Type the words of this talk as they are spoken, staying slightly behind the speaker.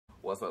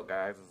What's up,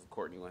 guys? This is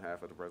Courtney, one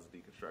half of the Brothers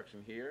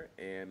Deconstruction here,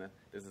 and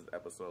this is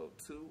episode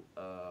 2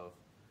 of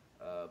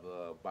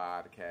the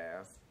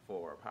BoDcast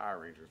for Power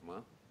Rangers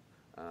Month.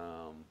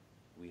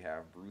 We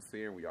have Bruce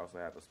here, and we also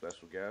have a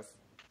special guest.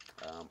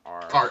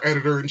 Our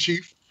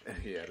editor-in-chief.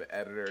 Yeah, the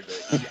editor,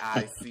 the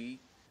EIC,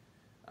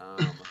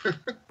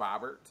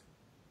 Bobbert.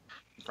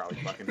 You probably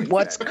fucking hates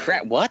What's that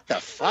crap? What the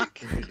fuck?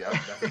 Yep,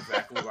 that's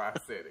exactly why I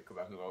said it, because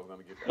I knew I was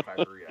going to get that type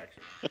of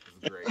reaction.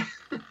 It's great.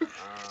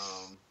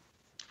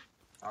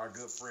 Our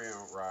good friend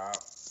Rob,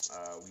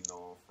 we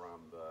know him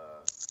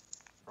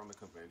from the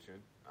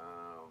convention.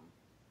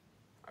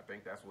 I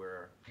think that's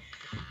where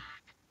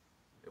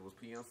it was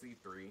PMC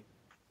 3.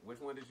 Which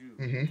one did you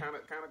kind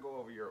of go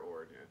over your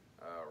origin,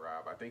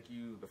 Rob? I think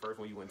the first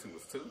one you went to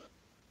was 2.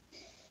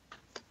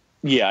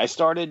 Yeah, I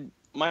started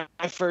my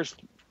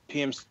first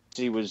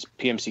PMC was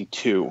PMC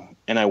 2,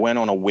 and I went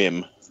on a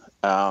whim.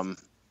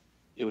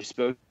 It was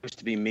supposed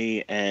to be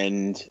me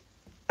and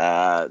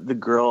the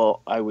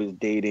girl I was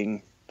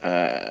dating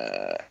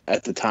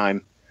at the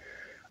time,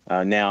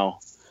 now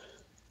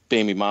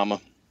baby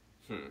mama,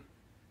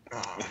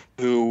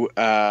 who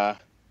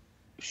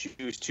she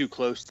was too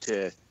close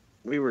to.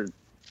 We were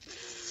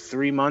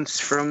 3 months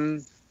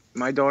from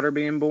my daughter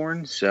being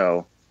born,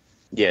 so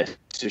yeah.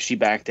 So she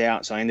backed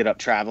out. So I ended up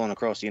traveling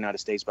across the United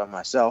States by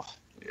myself.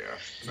 Yeah,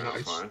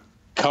 sounds fun.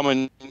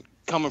 Coming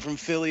from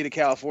Philly to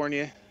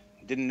California,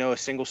 didn't know a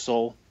single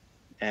soul,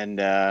 and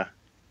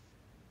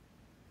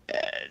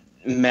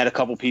met a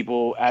couple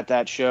people at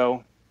that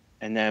show.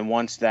 And then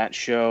once that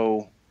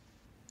show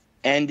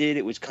ended,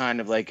 it was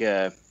kind of like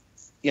are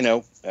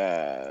you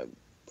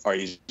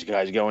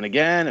guys going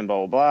again? And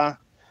blah, blah, blah.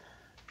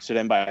 So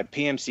then by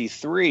PMC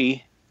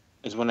 3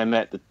 is when I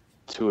met the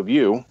two of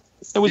you.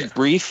 It was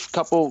brief,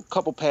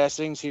 couple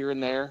passings here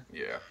and there.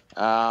 Yeah.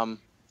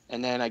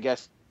 And then I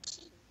guess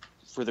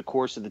for the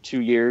course of the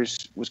 2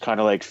 years was kind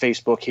of like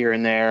Facebook here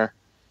and there.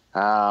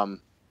 And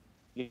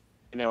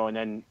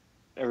then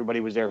everybody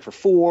was there for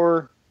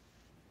 4.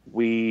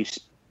 We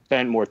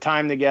spent more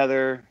time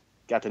together,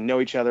 got to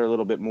know each other a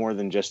little bit more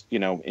than just,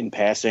 in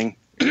passing.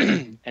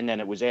 And then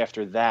it was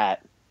after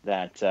that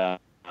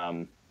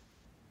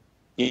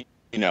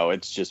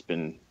it's just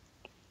been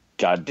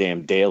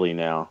goddamn daily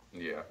now.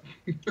 Yeah.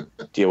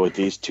 Deal with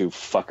these two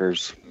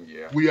fuckers.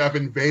 Yeah. We have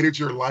invaded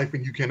your life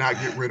and you cannot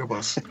get rid of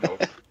us.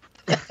 Nope.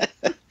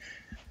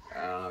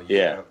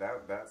 Yeah.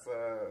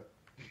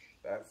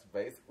 That's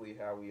basically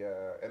how we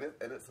and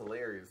it's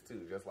hilarious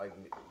too. Just like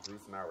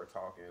Bruce and I were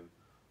talking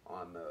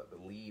on the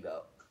lead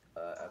up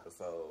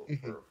episode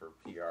for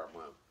PR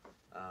month.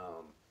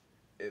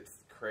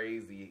 It's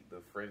crazy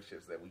the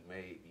friendships that we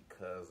made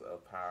because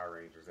of Power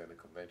Rangers and the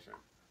convention.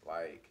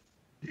 Like,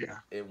 yeah,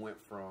 it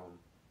went from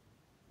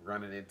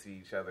running into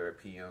each other at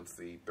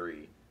PMC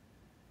 3.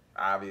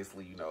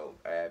 Obviously,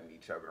 adding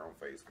each other on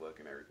Facebook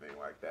and everything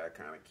like that,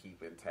 kind of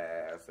keeping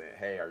tabs, and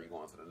hey, are you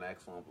going to the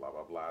next one? Blah,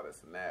 blah, blah,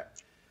 this and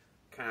that.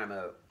 Kind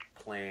of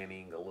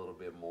planning a little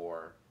bit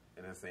more,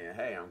 and then saying,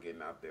 hey, I'm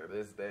getting out there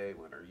this day.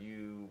 When are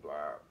you?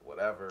 Blah,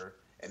 whatever.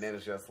 And then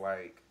it's just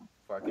like,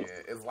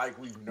 it's like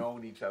we've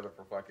known each other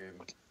for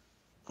fucking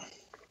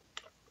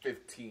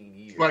 15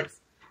 years. Like,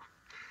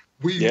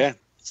 we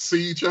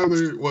see each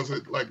other, was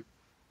it like,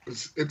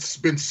 it's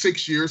been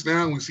 6 years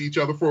now, and we see each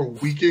other for a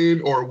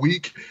weekend or a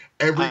week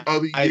every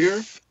other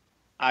year.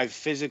 I've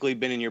physically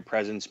been in your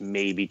presence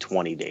maybe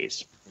 20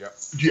 days. Yep.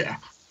 Yeah.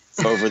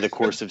 Over the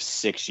course of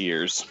 6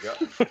 years.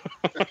 Yep.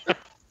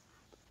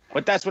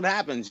 But that's what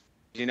happens.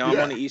 I'm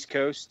on the East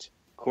Coast.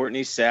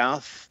 Courtney's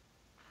South.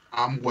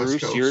 I'm West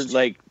Bruce, Coast. you're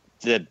like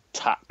the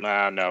top.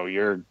 No,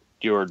 you're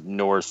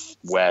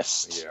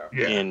northwest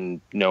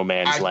in no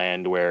man's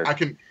land where I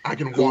can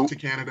walk to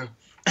Canada.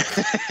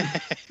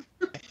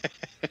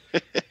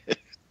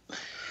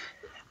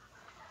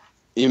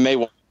 You may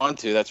want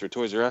to. That's where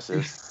Toys R Us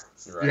is.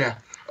 Right. Yeah.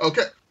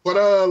 Okay. But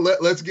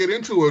let's get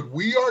into it.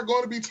 We are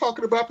going to be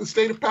talking about the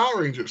state of Power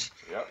Rangers.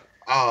 Yep.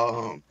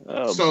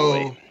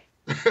 Boy.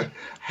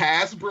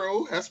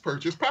 Hasbro has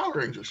purchased Power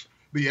Rangers,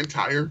 the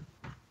entire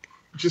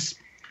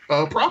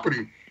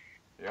property.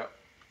 Yep.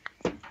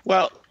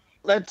 Well,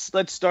 let's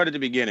start at the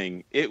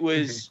beginning. It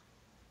was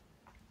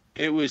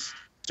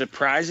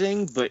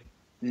surprising, but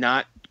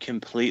not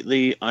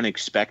completely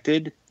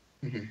unexpected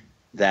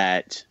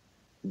that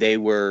they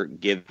were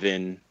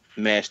given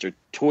master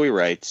toy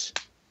rights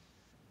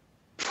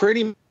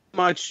pretty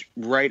much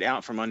right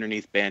out from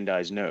underneath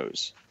Bandai's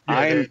nose. Yeah,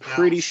 I'm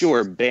pretty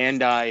sure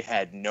Bandai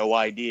had no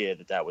idea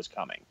that was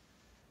coming.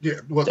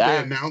 Yeah, well, they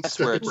announced that's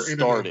that where they it were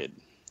started.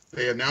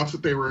 They announced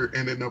that they were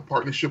in a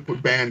partnership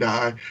with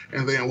Bandai,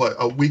 and then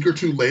a week or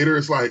two later,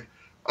 it's like,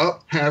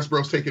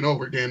 Hasbro's taking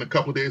over. Then a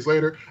couple of days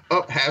later,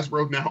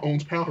 Hasbro now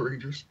owns Power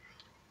Rangers.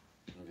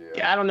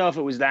 Yeah, I don't know if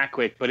it was that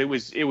quick, but it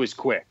was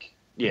quick.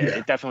 Yeah,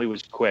 it definitely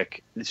was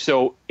quick.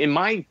 So in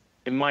my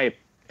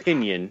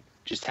opinion,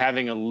 just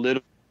having a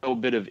little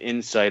bit of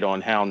insight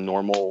on how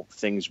normal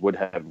things would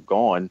have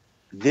gone,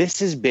 this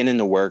has been in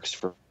the works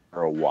for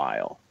a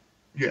while.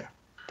 Yeah.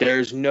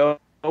 There's no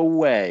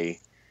way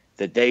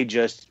that they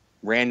just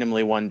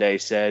randomly one day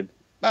said,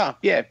 oh,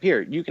 yeah,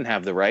 here, you can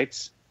have the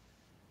rights.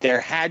 There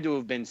had to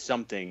have been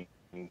something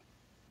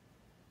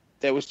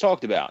that was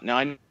talked about. Now,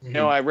 I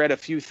know I read a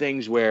few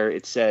things where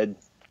it said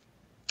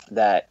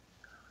that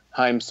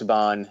Haim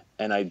Saban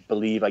and I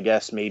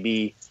guess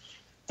maybe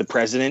the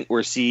president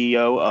or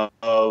CEO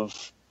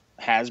of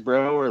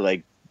Hasbro are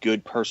like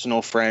good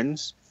personal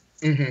friends.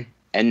 Mm-hmm.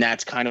 And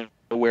that's kind of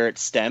where it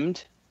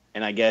stemmed.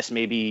 And I guess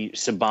maybe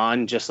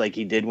Saban, just like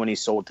he did when he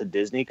sold to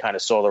Disney, kind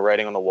of saw the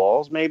writing on the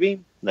walls,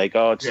 maybe. Like,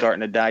 oh, it's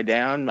starting to die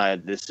down.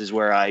 This is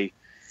where I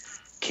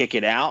kick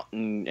it out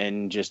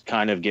and just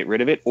kind of get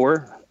rid of it.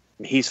 Or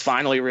he's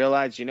finally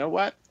realized, you know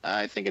what?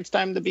 I think it's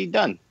time to be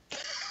done.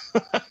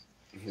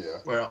 Yeah.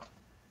 Well,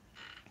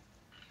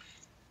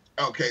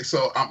 okay,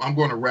 so I'm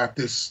going to wrap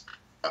this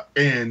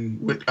in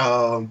with.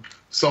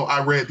 So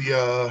I read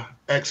the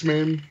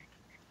X-Men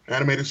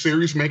animated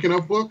series making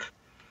of book,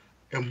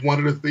 and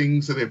one of the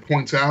things that it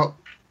points out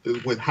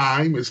with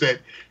Haim is that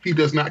he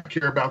does not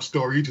care about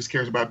story; he just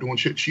cares about doing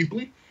shit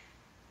cheaply.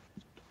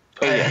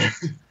 Oh, yeah.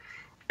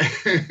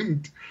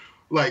 And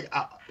like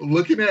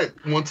looking at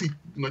once he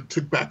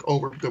took back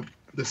over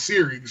the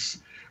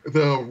series,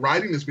 the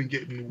writing has been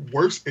getting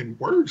worse and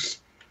worse.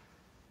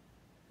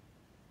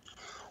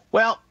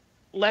 Well,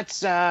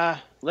 let's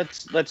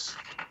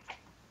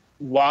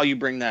while you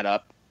bring that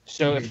up.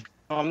 So if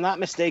I'm not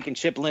mistaken,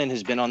 Chip Lynn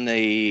has been on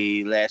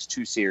the last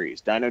two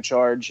series, Dino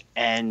Charge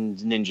and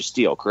Ninja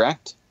Steel,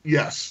 correct?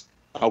 Yes.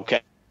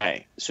 Okay.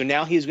 So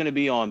now he's going to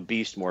be on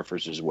Beast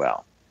Morphers as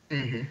well.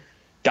 Mm-hmm.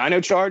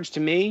 Dino Charge to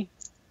me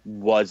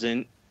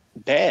wasn't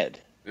bad.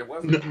 It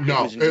wasn't. It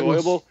was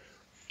enjoyable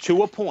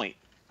to a point.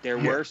 There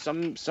were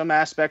some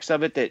aspects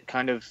of it that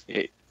kind of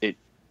it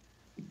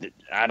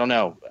I don't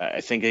know. I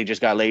think they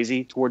just got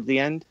lazy toward the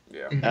end.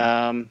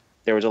 Yeah.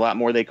 There was a lot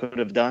more they could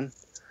have done.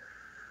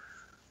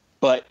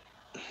 But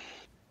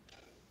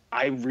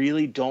I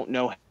really don't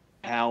know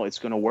how it's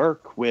going to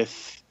work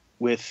with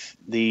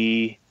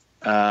the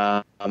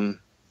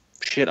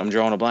shit. I'm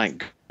drawing a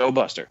blank. Go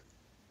Buster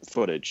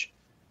footage.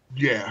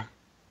 Yeah.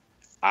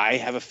 I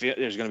have a feel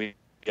there's going to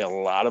be a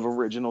lot of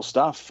original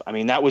stuff. I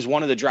mean, that was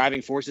one of the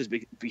driving forces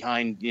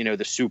behind,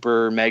 the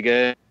Super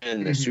Mega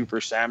and the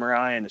Super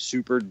Samurai and the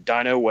Super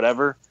Dino,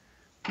 whatever,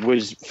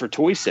 was for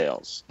toy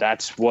sales.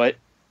 That's what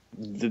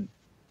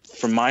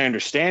from my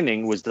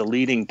understanding, was the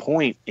leading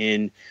point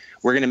in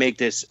we're going to make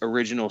this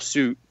original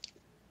suit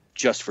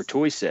just for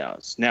toy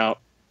sales. Now,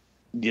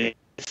 do you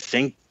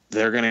think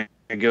they're going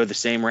to go the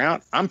same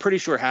route? I'm pretty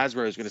sure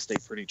Hasbro is going to stay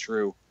pretty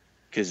true,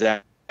 because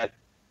that,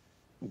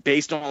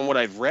 based on what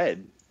I've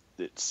read,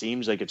 it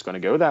seems like it's going to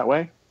go that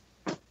way.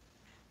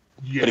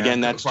 Yeah, but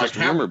again, that's just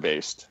rumor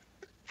based.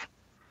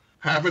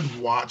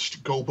 Having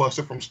watched Go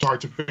Buster from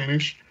start to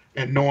finish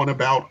and knowing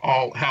about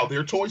how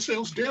their toy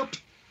sales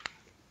dipped,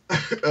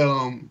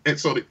 and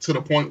so to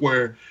the point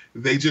where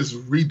they just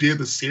redid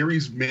the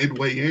series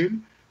midway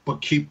in,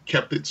 but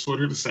kept it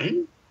sort of the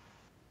same.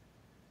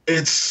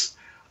 It's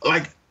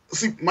like,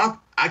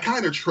 I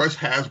kind of trust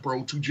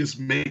Hasbro to just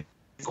make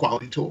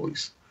quality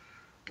toys.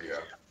 Yeah,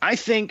 I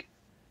think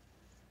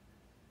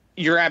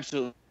you're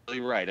absolutely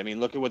right. I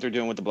mean, look at what they're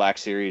doing with the Black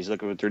Series.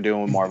 Look at what they're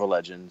doing with Marvel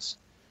Legends.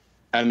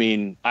 I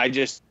mean, I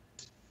just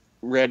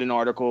read an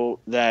article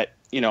that,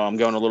 I'm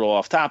going a little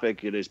off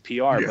topic. It is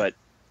PR, but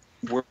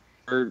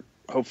we're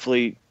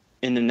hopefully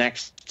in the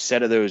next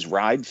set of those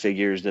ride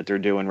figures that they're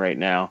doing right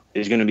now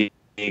is going to be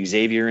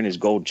Xavier in his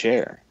gold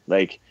chair.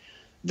 Like,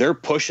 they're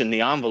pushing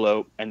the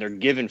envelope and they're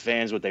giving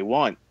fans what they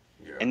want.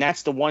 Yeah. And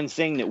that's the one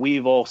thing that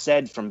we've all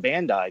said from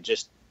Bandai.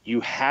 Just,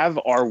 you have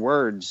our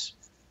words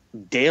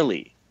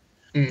daily.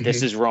 Mm-hmm.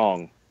 This is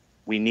wrong.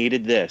 We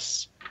needed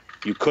this.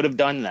 You could have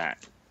done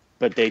that.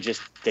 But they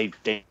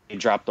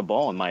dropped the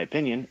ball, in my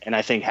opinion. And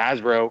I think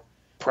Hasbro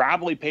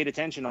probably paid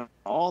attention on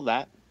all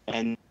that.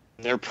 And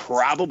they're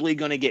probably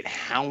going to get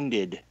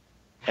hounded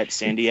at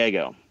San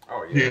Diego.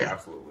 Oh, yeah,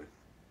 absolutely.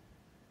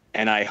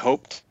 And I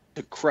hope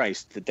to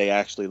Christ that they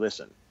actually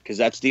listen. Because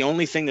that's the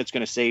only thing that's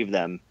going to save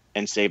them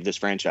and save this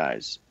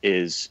franchise,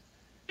 is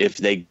if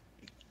they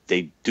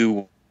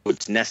do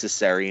what's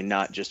necessary and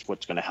not just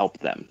what's going to help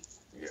them.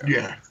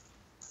 Yeah.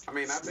 I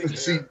mean, I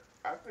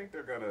think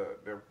they're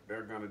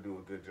gonna do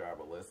a good job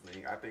of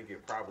listening. I think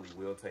it probably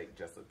will take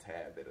just a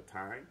tad bit of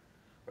time,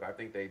 but I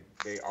think they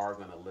are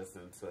gonna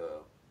listen to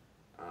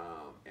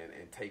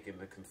and take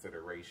into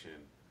consideration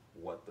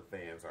what the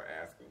fans are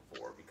asking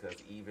for. Because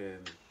even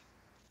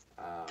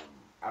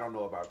I don't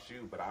know about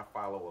you, but I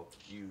follow a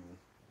few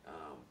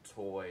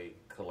toy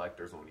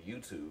collectors on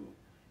YouTube,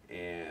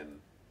 and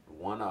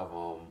one of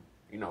them,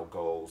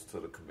 goes to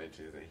the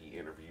conventions and he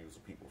interviews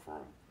people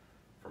from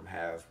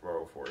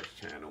Hasbro for his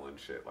channel and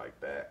shit like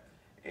that.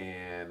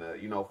 And,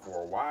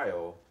 for a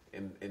while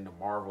in the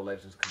Marvel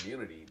Legends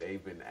community,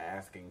 they've been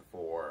asking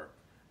for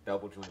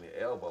double jointed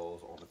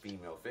elbows on the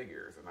female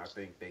figures. And I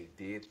think they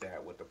did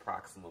that with the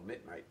Proxima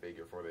Midnight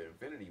figure for the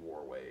Infinity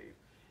War wave.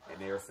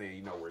 And they're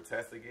saying, we're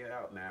testing it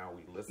out now.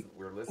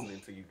 We're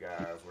listening to you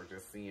guys. We're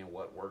just seeing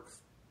what works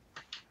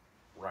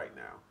right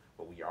now.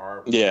 But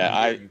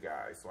you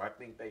guys. So I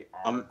think they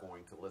are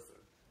going to listen.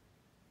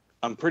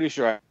 I'm pretty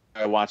sure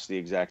I watched the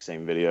exact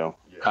same video.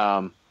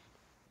 Yeah.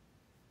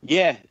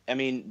 Yeah, I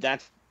mean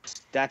that's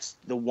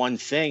the one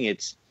thing.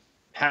 It's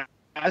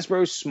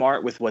Hasbro's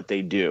smart with what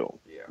they do.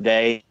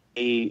 Yeah.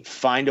 They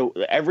find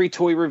every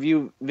toy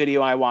review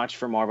video I watch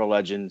for Marvel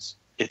Legends.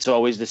 It's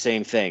always the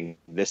same thing.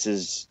 This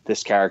is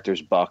this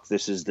character's Buck.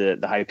 This is the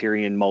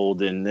Hyperion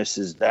mold, and this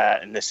is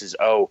that, and this is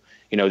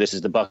this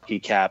is the Bucky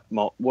cap.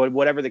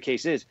 Whatever the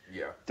case is,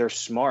 Yeah. they're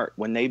smart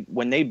when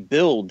they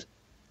build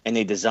and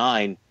they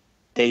design.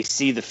 They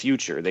see the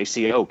future. They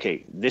see,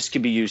 okay, this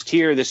could be used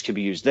here. This could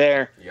be used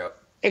there. Yep.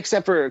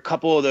 Except for a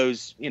couple of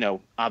those,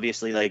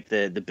 obviously like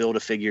the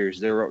Build-A-Figures,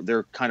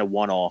 they're kind of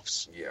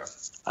one-offs. Yeah.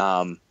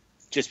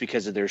 Just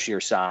because of their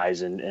sheer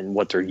size and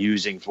what they're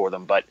using for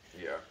them. But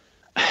Yeah.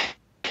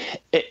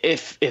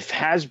 if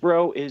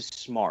Hasbro is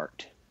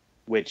smart,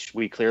 which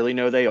we clearly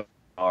know they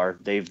are,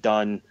 they've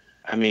done.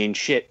 I mean,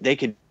 shit, they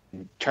could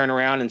turn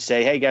around and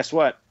say, hey, guess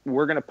what?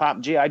 We're going to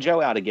pop G.I.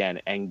 Joe out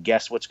again. And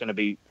guess what's going to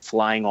be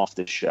flying off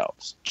the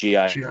shelves?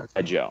 G.I.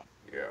 Joe.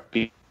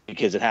 Yeah.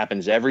 Because it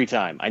happens every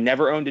time. I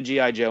never owned a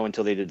G.I. Joe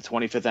until they did the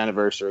 25th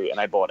anniversary, and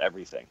I bought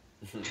everything.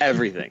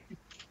 Everything.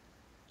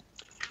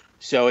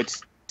 So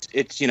it's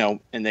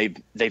and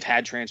they've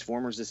had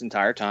Transformers this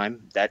entire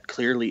time. That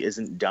clearly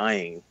isn't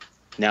dying.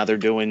 Now they're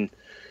doing,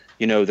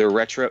 their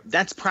retro.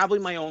 That's probably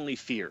my only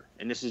fear.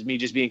 And this is me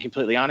just being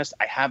completely honest.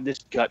 I have this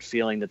gut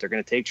feeling that they're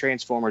going to take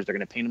Transformers, they're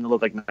going to paint them to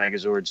look like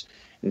Megazords,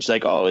 and it's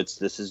like, oh,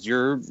 this is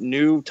your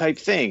new type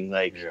thing.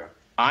 Like, Yeah.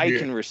 I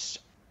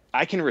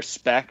can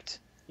respect,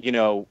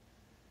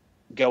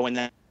 going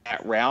that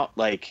route,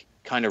 like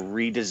kind of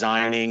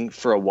redesigning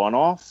for a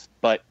one-off,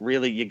 but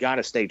really you got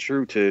to stay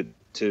true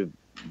to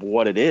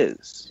what it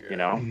is, Yeah.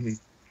 Mm-hmm.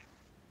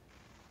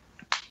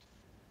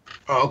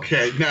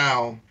 Okay,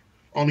 now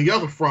on the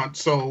other front,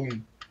 so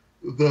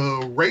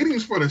the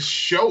ratings for the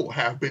show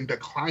have been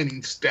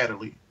declining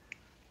steadily.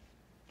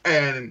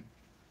 And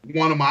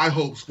one of my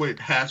hopes with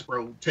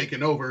Hasbro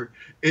taking over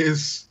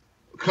is,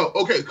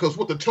 because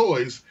with the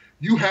toys,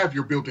 you have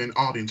your built-in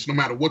audience. No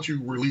matter what you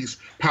release,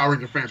 Power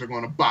Ranger fans are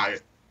going to buy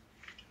it.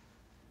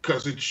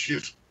 Because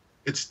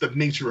it's the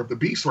nature of the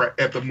beast right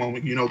at the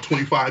moment,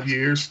 25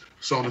 years,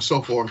 so on and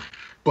so forth.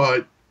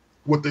 But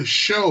with the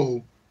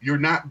show, you're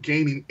not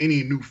gaining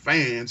any new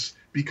fans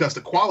because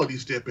the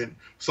quality's dipping.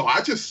 So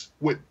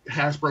with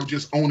Hasbro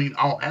just owning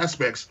all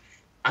aspects,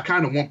 I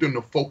kind of want them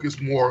to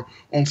focus more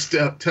on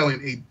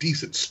telling a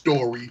decent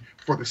story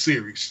for the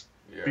series.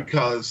 Yeah.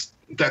 Because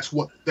that's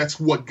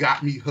what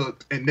got me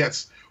hooked, and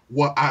that's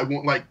what I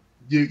want. Like,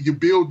 you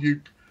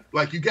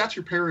got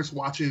your parents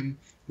watching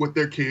with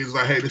their kids,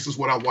 like, hey, this is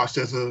what I watched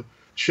as a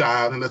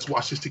child, and let's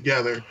watch this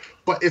together.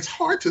 But it's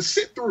hard to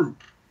sit through.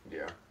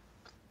 Yeah.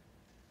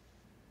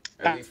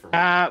 At least for me.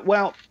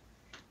 Well,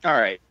 all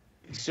right.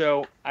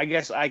 So I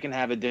guess I can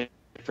have a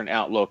different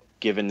outlook,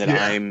 given that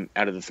I'm,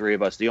 out of the three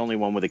of us, the only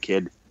one with a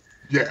kid.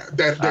 Yeah,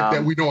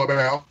 that we know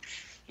about.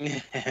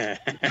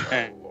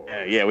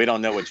 Yeah, we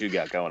don't know what you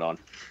got going on.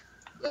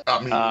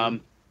 I mean,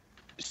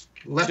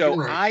 left so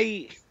and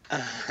right.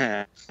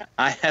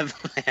 I have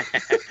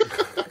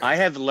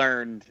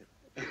learned.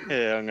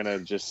 I'm gonna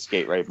just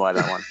skate right by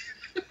that one.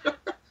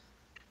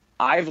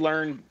 I've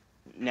learned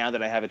now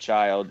that I have a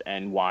child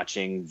and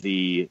watching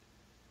the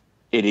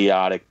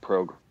idiotic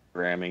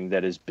programming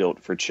that is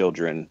built for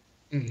children,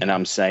 and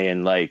I'm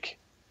saying, like,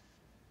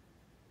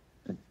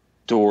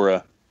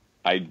 Dora,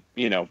 I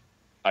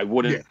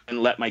wouldn't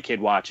let my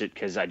kid watch it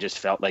because I just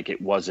felt like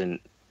it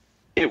wasn't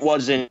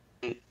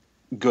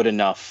good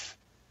enough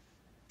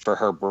for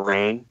her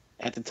brain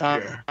at the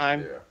time.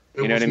 Yeah.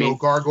 You know what I mean? No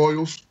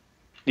gargoyles.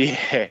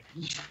 Yeah.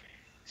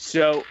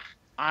 So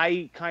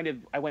I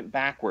went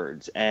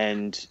backwards,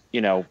 and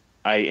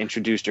I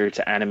introduced her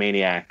to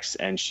Animaniacs,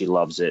 and she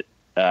loves it.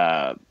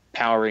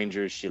 Power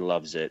Rangers, she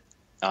loves it.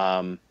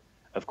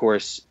 Of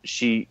course,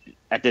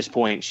 at this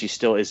point, she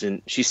still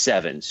isn't. She's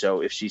 7,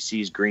 so if she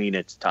sees green,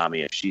 it's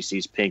Tommy. If she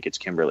sees pink, it's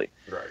Kimberly.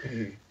 Right.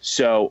 Mm-hmm.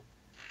 So,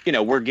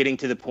 we're getting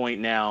to the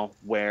point now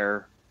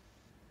where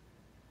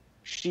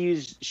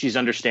she's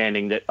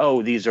understanding that,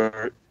 oh, these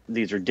are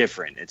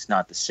different. It's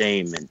not the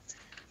same, and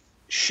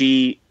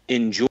she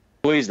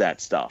enjoys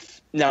that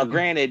stuff. Now,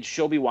 granted,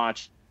 she'll be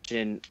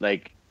watching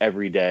like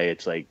every day.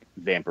 It's like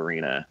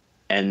Vampirina,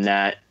 and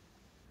that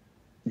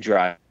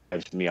drives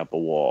me up a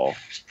wall.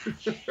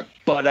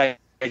 But I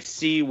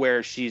see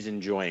where she's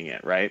enjoying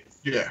it, right?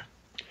 Yeah.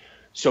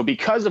 So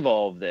because of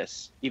all of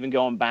this, even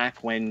going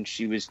back when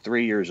she was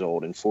 3 years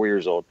old and 4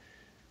 years old,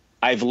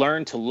 I've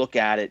learned to look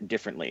at it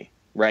differently,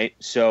 right?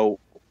 So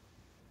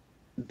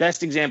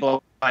best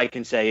example I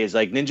can say is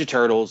like Ninja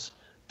Turtles.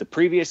 The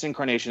previous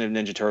incarnation of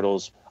Ninja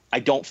Turtles, I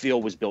don't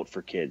feel was built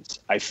for kids.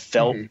 I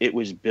felt it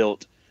was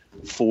built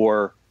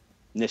for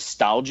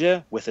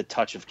nostalgia with a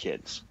touch of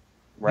kids,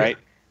 right?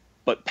 Yeah.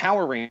 But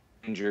Power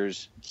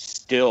Rangers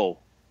still,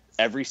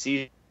 every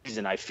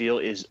season I feel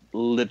is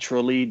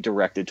literally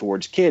directed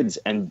towards kids.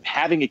 And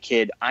having a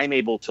kid, I'm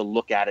able to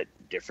look at it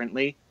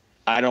differently.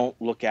 I don't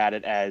look at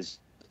it as,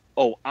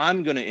 oh,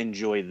 I'm going to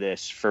enjoy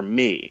this for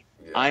me.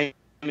 Yeah.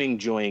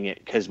 enjoying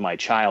it because my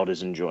child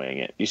is enjoying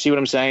it. You see what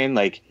I'm saying?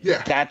 Like,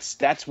 Yeah.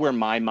 that's where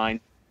my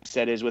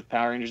mindset is with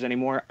Power Rangers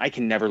anymore. I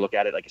can never look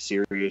at it like a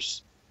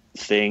serious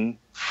thing.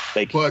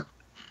 Like, But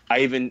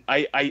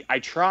I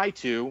try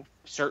to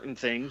certain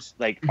things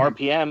like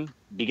RPM,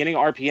 beginning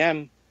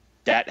RPM,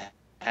 that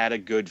had a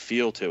good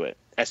feel to it.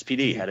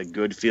 SPD had a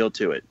good feel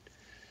to it.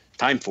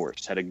 Time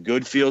Force had a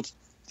good feel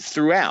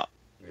throughout.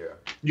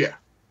 Yeah.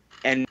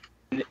 And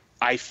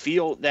I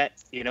feel that,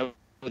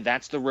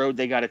 that's the road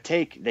they got to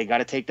take. They got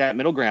to take that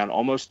middle ground,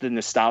 almost the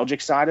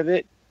nostalgic side of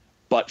it,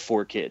 but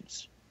for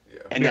kids.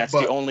 Yeah. And that's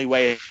the only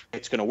way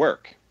it's going to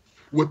work.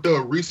 With the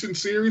recent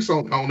series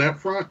on that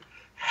front,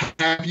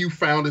 have you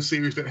found a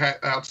series that had,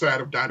 outside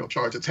of Dino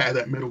Charge, that's had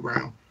that middle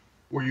ground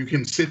where you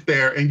can sit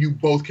there and you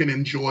both can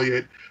enjoy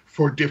it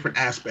for different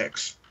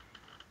aspects?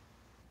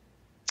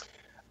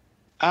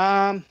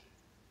 I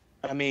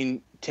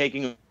mean,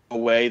 taking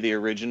away the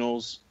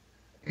originals.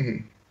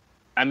 Mm-hmm.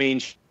 I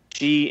mean,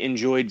 she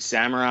enjoyed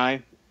Samurai.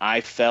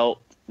 I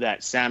felt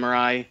that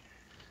Samurai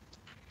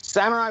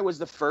was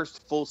the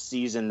first full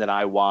season that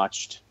I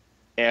watched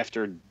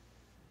after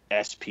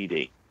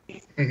SPD.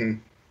 Mm-hmm.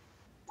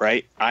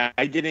 Right?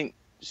 I didn't...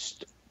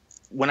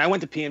 when I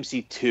went to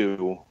PMC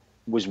 2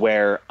 was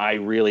where I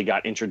really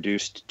got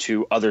introduced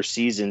to other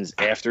seasons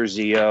after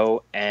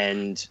Zeo,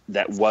 and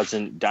that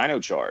wasn't Dino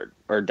Charge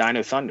or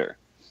Dino Thunder.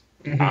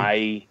 Mm-hmm.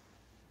 I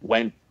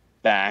went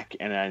back,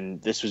 and then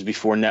this was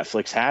before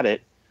Netflix had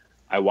it.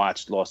 I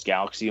watched Lost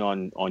Galaxy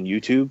on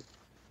YouTube,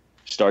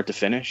 start to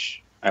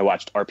finish. I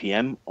watched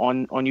RPM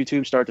on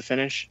YouTube, start to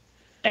finish,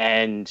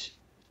 and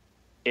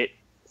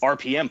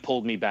RPM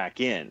pulled me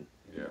back in.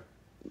 Yeah,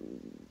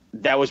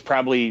 that was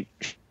probably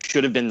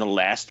should have been the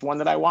last one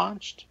that I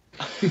watched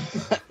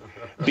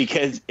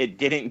because it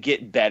didn't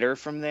get better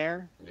from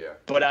there. Yeah,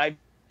 but I've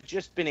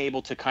just been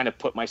able to kind of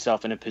put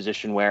myself in a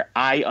position where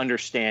I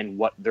understand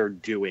what they're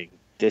doing.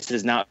 This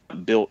is not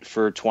built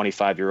for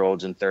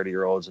 25-year-olds and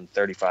 30-year-olds and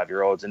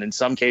 35-year-olds, and in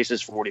some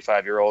cases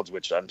 45-year-olds,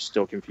 which I'm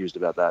still confused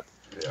about that.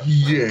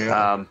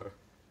 Yeah.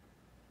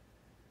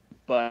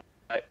 But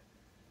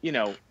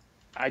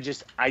I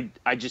just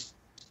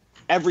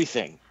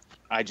everything.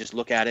 I just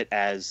look at it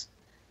as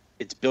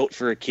it's built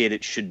for a kid.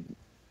 It should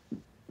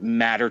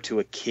matter to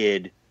a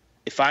kid.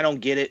 If I don't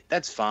get it,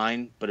 that's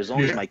fine. But as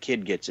long as my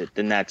kid gets it,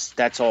 then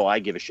that's all I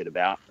give a shit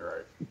about.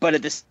 Right. But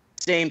at the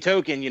same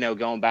token,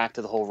 going back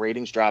to the whole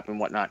ratings drop and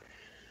whatnot,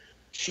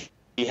 she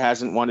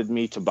hasn't wanted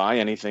me to buy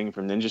anything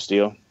from Ninja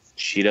Steel.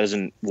 She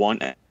doesn't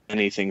want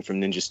anything from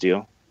Ninja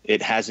Steel.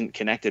 It hasn't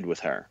connected with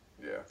her.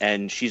 Yeah.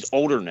 And she's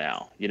older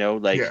now,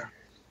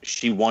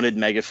 she wanted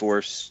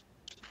Megaforce.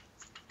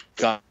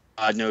 God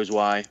knows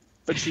why,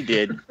 but she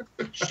did.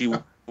 She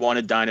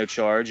wanted Dino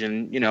Charge,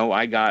 and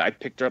I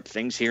picked up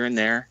things here and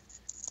there,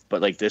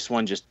 but this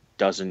one just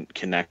doesn't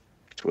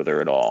connect with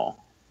her at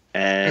all.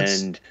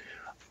 And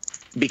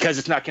because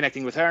it's not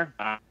connecting with her,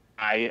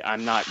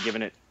 I'm not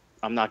giving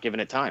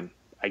it time.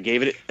 I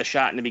gave it a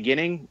shot in the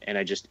beginning, and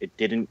it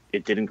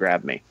didn't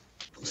grab me.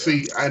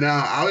 See, and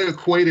I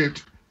equate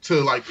it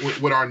to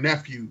with our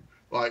nephew.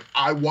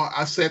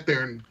 I sat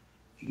there and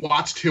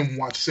watched him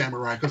watch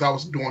Samurai because I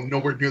was doing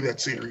nowhere near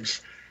that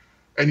series,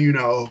 and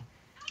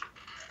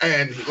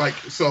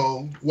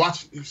so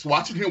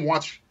watching him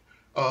watch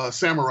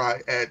Samurai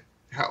at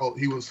how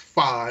he was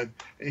 5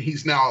 and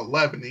he's now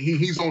 11, and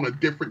he's on a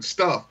different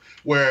stuff.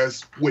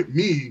 Whereas with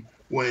me,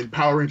 when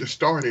Power Rangers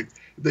started,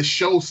 the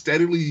show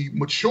steadily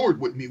matured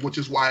with me, which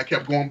is why I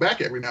kept going back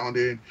every now and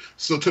then.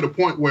 So to the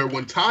point where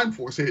when Time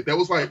Force hit, that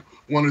was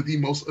one of the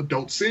most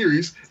adult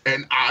series,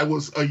 and I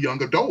was a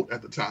young adult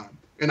at the time.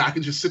 And I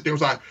could just sit there and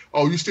was like,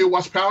 oh, you still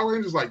watch Power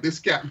Rangers? This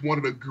got one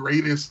of the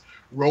greatest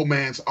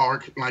romance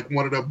arc,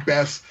 one of the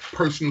best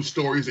personal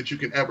stories that you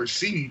can ever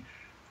see.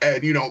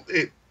 And,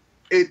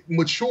 it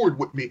matured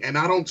with me. And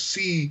I don't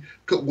see,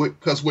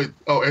 because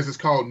as it's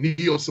called,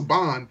 Neo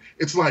Saban,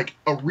 it's like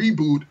a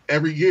reboot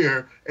every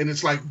year. And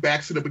it's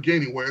back to the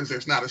beginning, whereas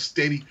there's not a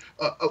steady,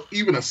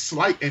 even a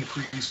slight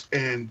increase.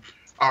 And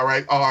all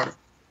right, our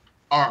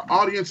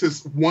audience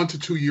is 1 to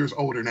 2 years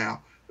older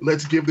now.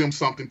 Let's give them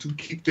something to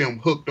keep them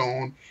hooked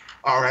on.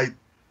 All right.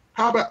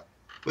 How about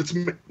let's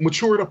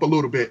mature it up a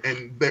little bit?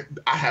 And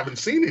I haven't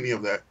seen any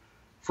of that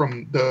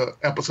from the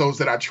episodes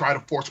that I try to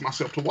force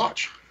myself to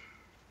watch.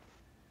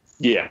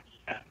 Yeah.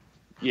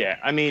 Yeah.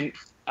 I mean,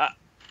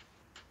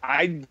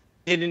 I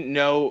didn't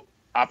know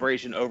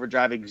Operation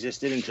Overdrive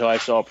existed until I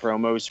saw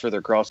promos for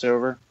their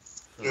crossover.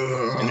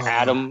 And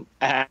Adam,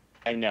 I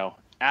know.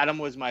 Adam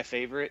was my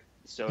favorite.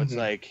 So it's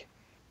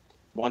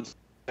once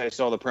I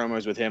saw the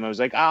promos with him, I was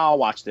like, I'll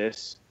watch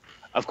this.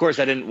 Of course,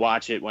 I didn't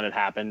watch it when it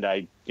happened.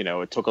 It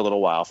took a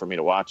little while for me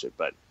to watch it,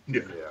 but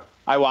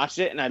I watched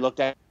it and I looked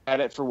at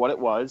it for what it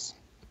was.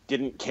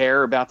 Didn't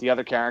care about the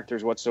other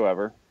characters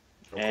whatsoever.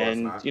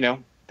 And,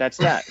 that's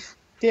that.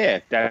 Yeah,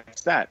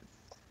 that's that.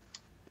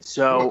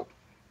 So,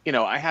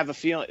 I have a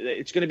feeling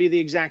it's going to be the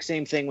exact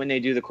same thing when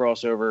they do the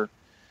crossover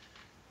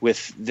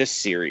with this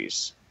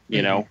series.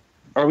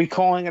 Are we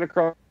calling it a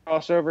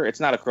crossover?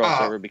 It's not a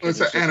crossover because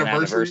it's just an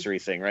anniversary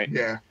thing, right?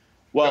 Yeah.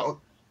 Well,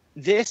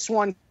 this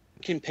one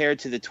compared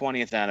to the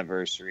 20th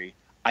anniversary,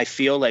 I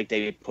feel like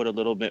they put a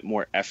little bit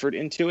more effort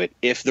into it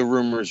if the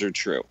rumors are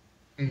true.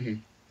 Mm-hmm.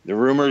 The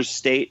rumors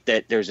state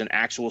that there's an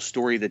actual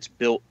story that's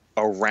built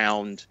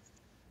around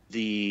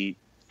the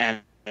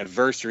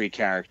anniversary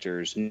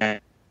characters,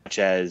 not much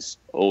as,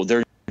 oh,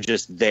 they're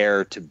just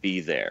there to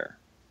be there.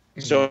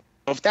 Mm-hmm. So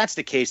if that's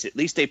the case, at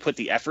least they put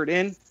the effort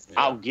in.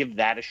 Yeah. I'll give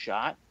that a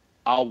shot.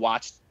 I'll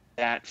watch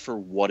that for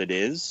what it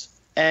is.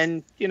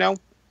 And, you know,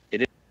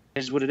 it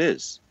is what it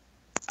is.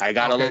 I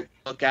got to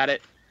look at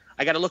it.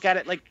 I got to look at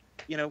it like,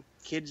 you know,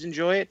 kids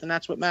enjoy it, then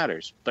that's what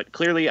matters. But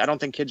clearly, I don't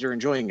think kids are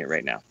enjoying it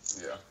right now.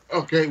 Yeah.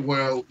 Okay,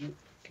 well,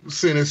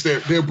 since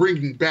they're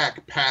bringing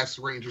back past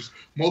Rangers,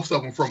 most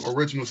of them from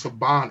original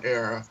Saban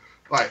era,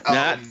 like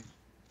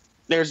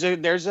there's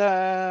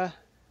a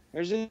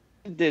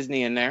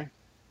Disney in there.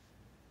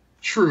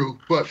 True,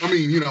 but I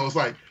mean, you know, it's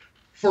like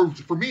for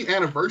me,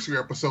 anniversary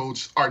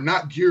episodes are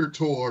not geared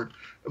toward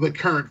the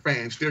current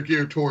fans. They're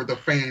geared toward the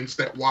fans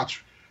that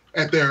watch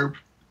at their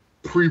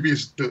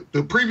previous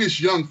the previous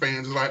young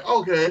fans are like,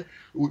 okay,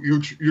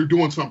 you're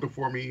doing something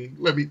for me.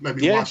 Let me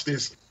watch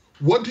this.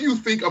 What do you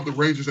think of the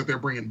Rangers that they're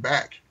bringing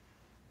back?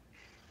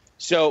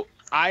 So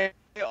I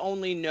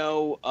only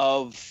know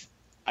of,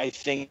 I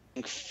think,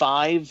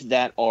 5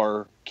 that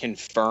are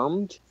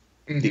confirmed.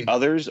 Mm-hmm. The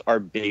others are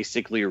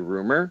basically a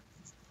rumor.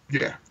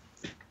 Yeah.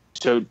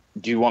 So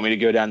do you want me to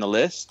go down the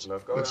list?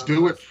 Let's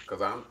do it.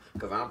 Because I'm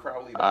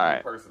probably the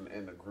only person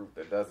in the group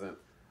that doesn't.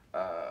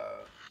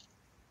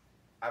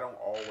 I don't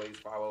always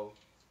follow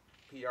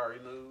PR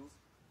news,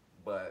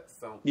 but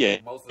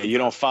most of the you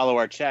don't follow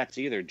our chats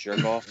either,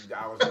 jerk off.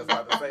 I was just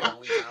about to say, the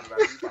only time that I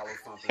do follow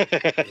something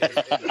is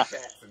in the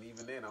chats, and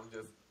even then, I'm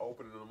just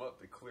opening them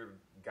up to clear the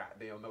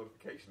goddamn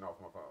notification off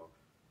my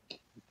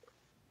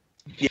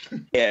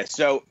phone. Yeah.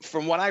 So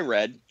from what I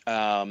read,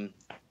 I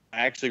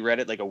actually read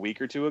it like a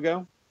week or 2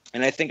 ago,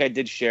 and I think I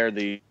did share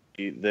the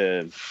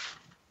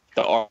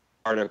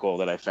article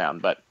that I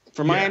found. But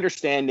from my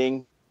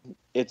understanding,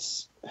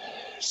 it's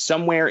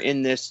somewhere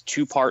in this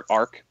 2-part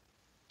arc.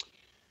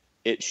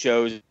 It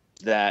shows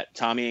that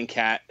Tommy and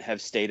Kat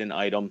have stayed an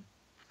item.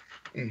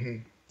 Mm-hmm.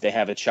 They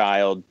have a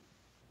child.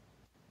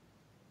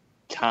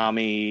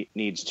 Tommy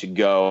needs to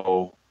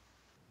go.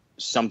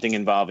 Something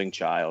involving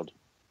child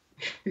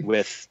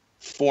with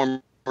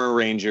former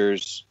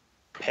Rangers,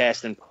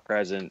 past and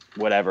present,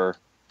 whatever.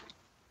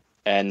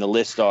 And the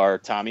list are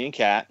Tommy and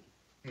Kat,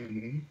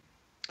 mm-hmm.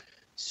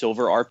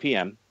 Silver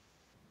RPM.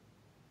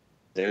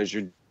 There's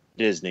your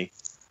Disney.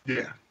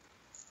 Yeah.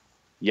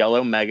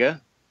 Yellow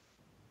Mega.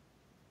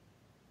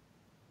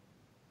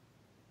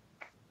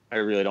 I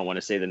really don't want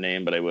to say the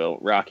name, but I will.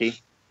 Rocky.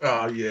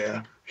 Oh,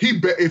 yeah.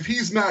 If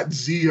he's not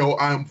Zeo,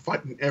 I'm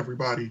fighting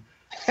everybody.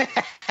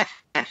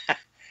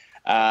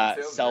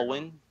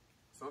 Selwyn.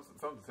 Something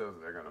tells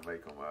me they're going to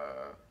make him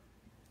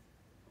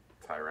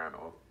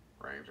Tyranno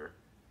Ranger.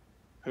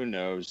 Who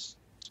knows?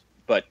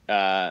 But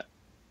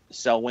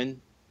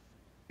Selwyn.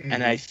 Mm-hmm.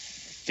 And I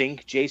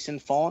think Jason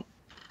Font.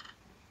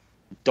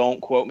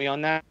 Don't quote me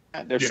on that.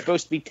 There's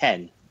supposed to be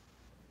 10.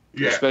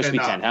 There's supposed to be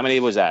 10. How many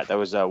was that? That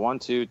was 1,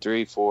 2,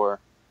 3, 4,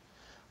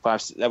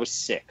 5. That was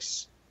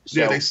 6. So,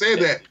 yeah, they say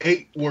that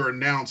 8 were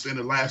announced, and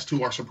the last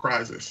 2 are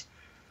surprises.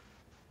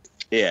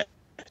 Yeah.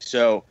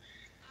 So,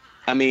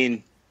 I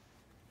mean,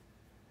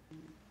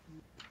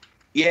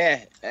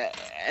 yeah,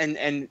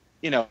 and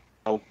you know,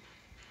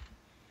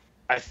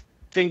 I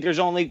think there's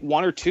only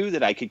 1 or 2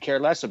 that I could care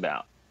less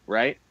about,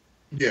 right?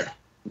 Yeah.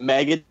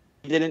 Megan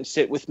didn't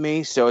sit with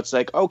me, so it's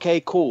like,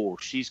 okay, cool.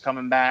 She's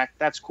coming back.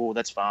 That's cool.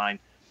 That's fine.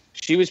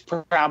 She was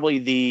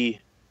probably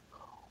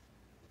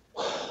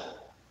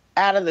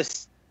out of the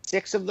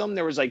 6 of them,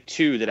 there was like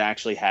 2 that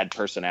actually had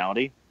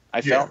personality,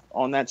 I felt,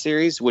 on that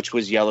series, which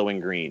was Yellow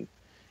and Green.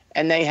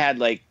 And they had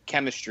like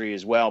chemistry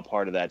as well,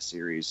 part of that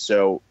series.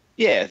 So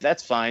yeah,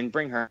 that's fine.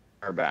 Bring her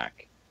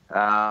back.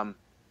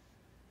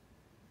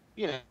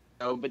 You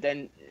know, but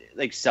then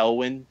like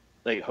Selwyn,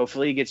 like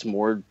hopefully he gets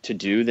more to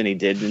do than he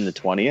did in the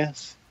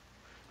 20th.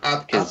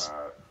 Because,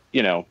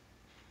 you know.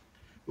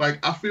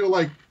 Like, I feel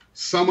like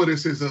some of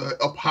this is an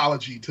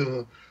apology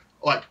to,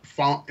 like,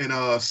 Font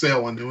and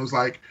Selwyn. It was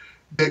like,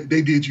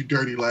 they did you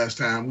dirty last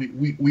time.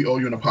 We owe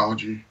you an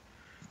apology.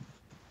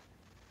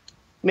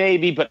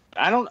 Maybe, but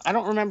I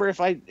don't remember if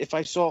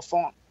I saw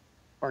Font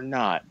or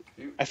not.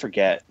 I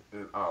forget.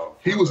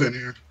 He was in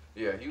here.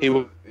 Yeah, he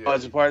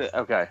was a part of.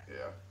 Okay.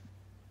 Yeah.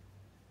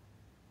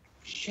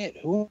 Shit,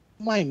 who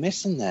am I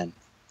missing then?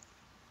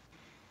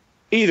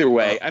 Either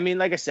way, I mean,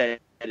 like I said,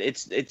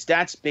 it's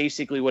that's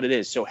basically what it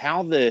is. So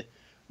how the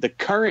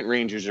current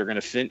Rangers are going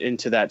to fit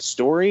into that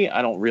story,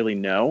 I don't really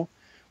know.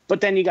 But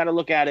then you got to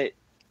look at it.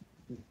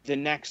 The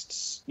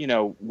next,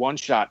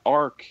 one-shot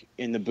arc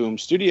in the Boom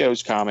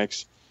Studios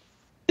comics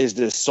is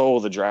the Soul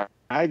of the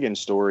Dragon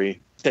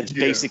story. That's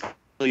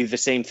basically the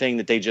same thing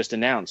that they just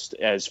announced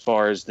as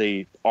far as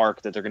the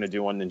arc that they're going to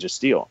do on Ninja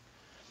Steel.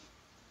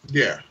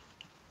 Yeah.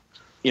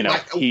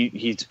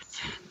 He's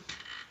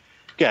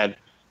good.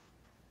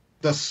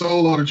 The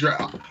Soul of the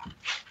Dragon.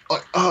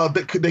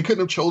 They couldn't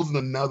have chosen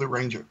another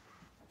Ranger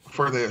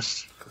for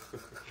this.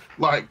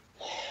 Like,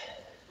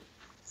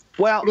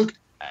 well, look,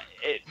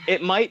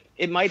 it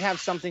might have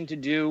something to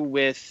do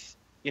with,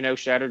 you know,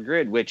 Shattered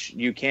Grid, which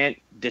you can't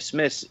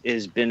dismiss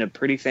has been a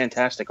pretty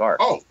fantastic arc.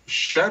 oh,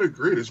 Shattered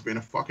Grid has been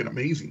a fucking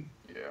amazing.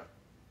 Yeah.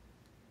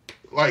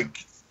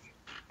 Like,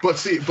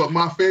 but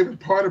my favorite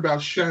part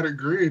about Shattered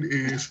Grid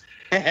is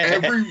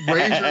every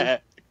Ranger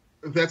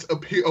that's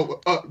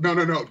appeal.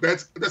 No.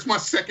 That's my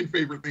second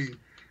favorite thing.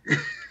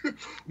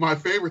 My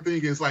favorite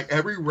thing is like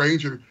every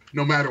Ranger,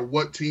 no matter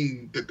what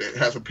team that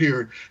has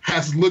appeared,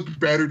 has looked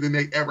better than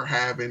they ever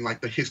have in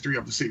like the history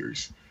of the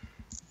series.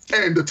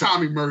 And the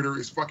Tommy murder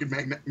is fucking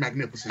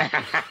magnificent.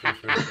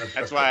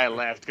 That's why I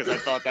laughed, because I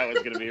thought that was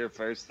going to be your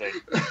first thing.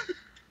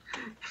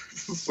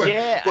 Like,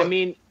 yeah, I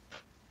mean,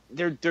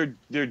 they're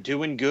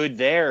doing good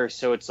there,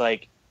 so it's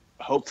like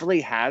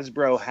hopefully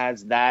Hasbro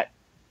has that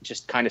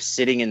just kind of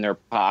sitting in their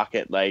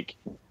pocket, like,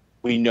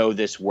 we know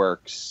this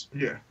works.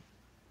 Yeah.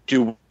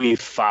 Do we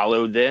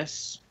follow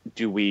this?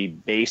 Do we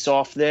base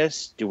off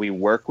this? Do we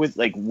work with,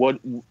 like, what?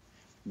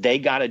 They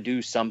got to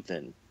do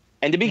something.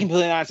 And to be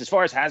completely honest, as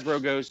far as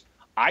Hasbro goes,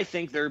 I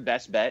think their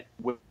best bet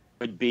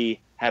would be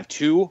have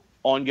 2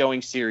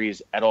 ongoing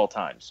series at all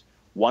times.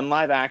 1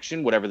 live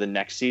action, whatever the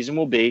next season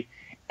will be,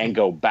 and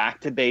go back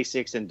to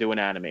basics and do an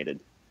animated.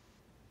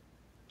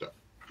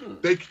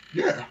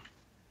 Yeah.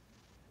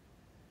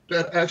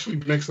 That actually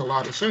makes a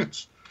lot of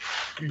sense.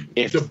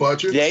 If the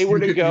budget they were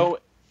to go,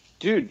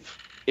 dude,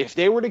 if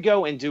they were to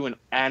go and do an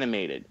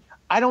animated,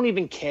 I don't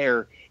even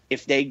care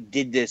if they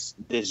did this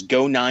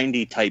Go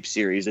 90 type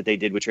series that they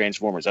did with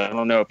Transformers. I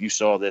don't know if you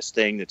saw this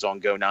thing that's on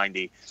Go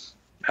 90,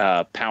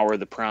 Power of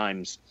the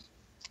Primes.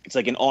 It's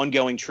like an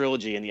ongoing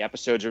trilogy, and the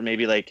episodes are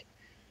maybe like,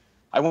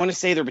 I want to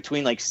say they're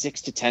between like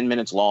 6 to 10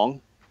 minutes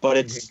long, but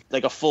it's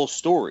like a full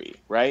story,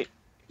 right?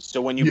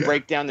 So when you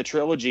break down the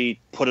trilogy,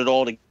 put it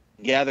all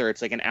together,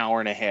 it's like an hour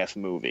and a half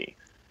movie.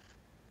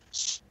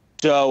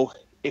 So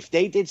if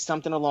they did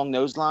something along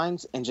those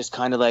lines and just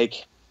kind of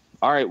like,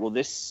 all right, well,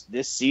 this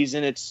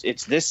season it's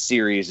this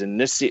series, and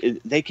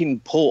they can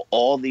pull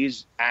all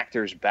these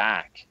actors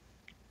back,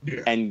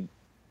 and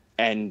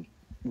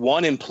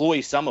one,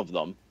 employ some of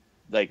them,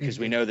 like, because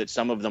we know that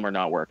some of them are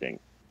not working.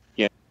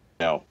 You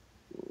know,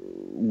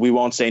 we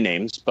won't say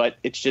names, but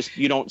it's just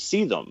you don't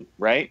see them,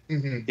 right?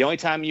 The only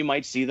time you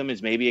might see them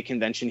is maybe a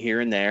convention here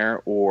and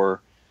there,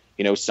 or,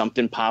 you know,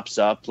 something pops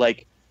up.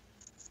 Like,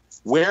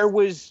 where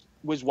was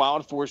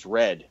Wild Force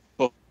Red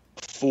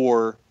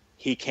before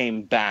he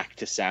came back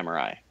to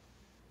Samurai?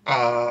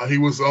 He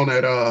was on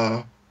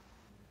that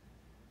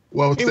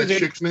what was that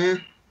chick's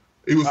name?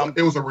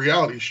 It was a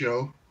reality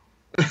show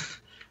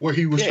where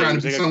he was trying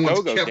to be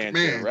someone's kept dancer,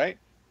 man, right?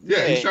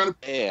 Yeah, he's trying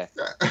to. Yeah.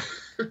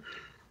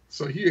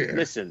 So yeah.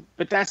 Listen,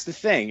 but that's the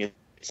thing.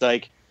 It's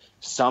like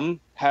some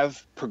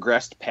have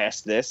progressed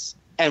past this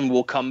and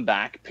will come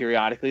back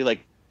periodically. Like,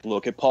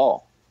 look at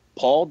Paul.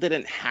 Paul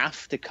didn't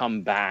have to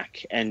come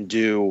back and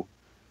do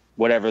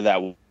whatever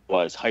that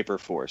was,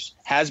 Hyperforce.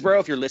 Hasbro,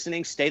 if you're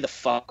listening, stay the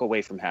fuck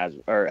away from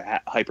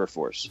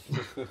Hyperforce.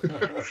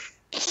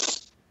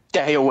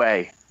 Stay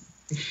away.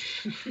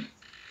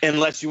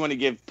 Unless you want to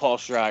give Paul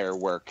Schreier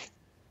work.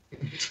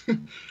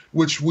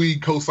 Which we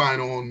co-sign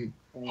on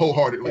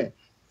wholeheartedly.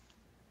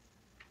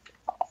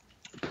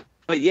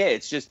 But yeah,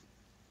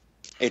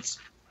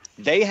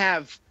 they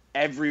have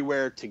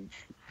everywhere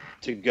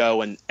to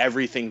go and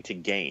everything to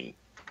gain.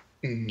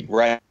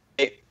 Right?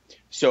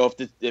 So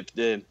if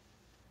the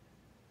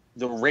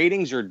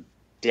ratings are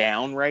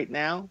down right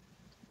now,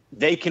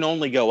 they can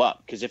only go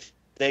up, because if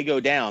they go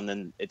down,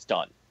 then it's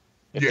done.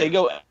 If they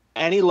go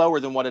any lower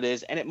than what it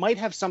is, and it might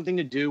have something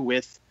to do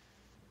with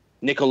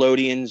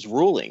Nickelodeon's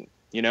ruling.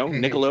 You know,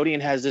 Nickelodeon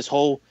has this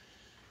whole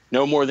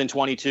no more than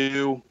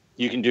 22.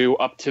 You can do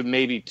up to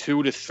maybe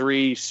 2 to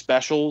 3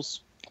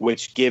 specials,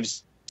 which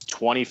gives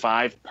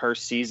 25 per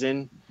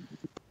season.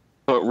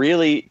 But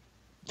really,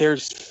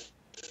 there's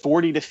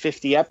 40 to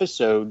 50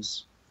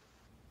 episodes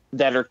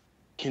that are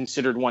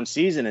considered one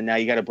season, and now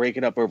you got to break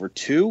it up over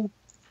 2.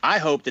 I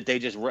hope that they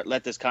just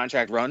let this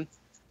contract run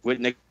with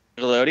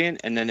Nickelodeon,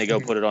 and then they go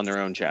put it on their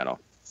own channel.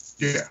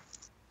 Yeah.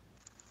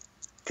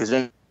 Because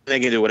then they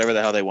can do whatever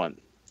the hell they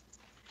want.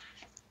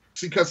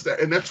 See,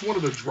 and that's one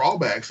of the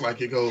drawbacks.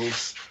 Like, it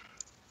goes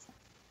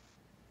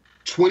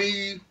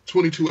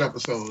 22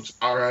 episodes.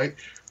 All right.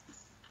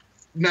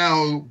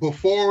 Now,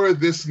 before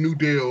this new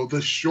deal,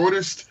 the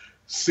shortest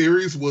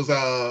series was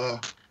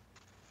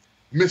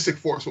Mystic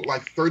Force with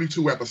like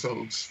 32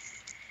 episodes.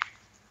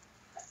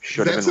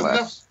 Should have been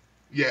less.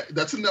 Yeah,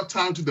 that's enough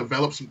time to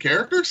develop some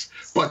characters,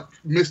 but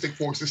Mystic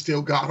Force is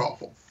still god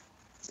awful.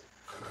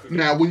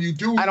 Now, when you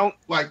do,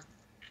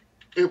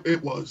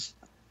 it was.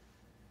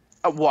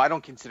 Well, I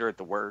don't consider it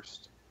the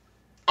worst.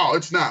 Oh,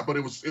 it's not, but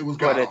it was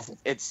god awful.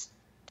 It's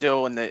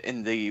still in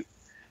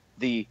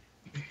the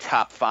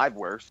top 5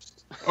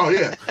 worst. Oh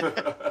yeah.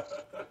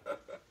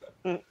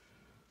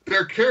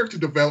 Their character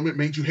development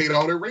made you hate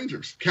all their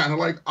Rangers, kind of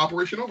like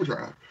Operation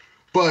Overdrive.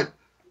 But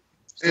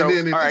so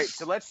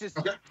let's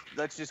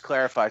just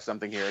clarify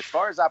something here. As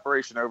far as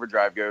Operation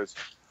Overdrive goes,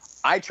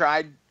 I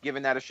tried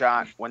giving that a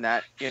shot when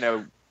that,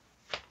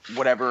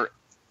 whatever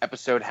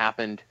episode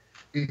happened.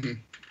 Mm-hmm.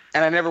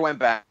 And I never went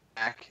back.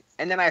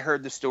 And then I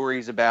heard the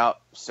stories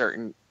about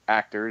certain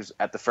actors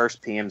at the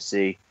first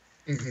PMC.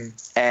 Mm-hmm.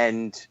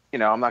 And,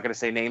 I'm not going to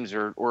say names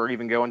or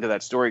even go into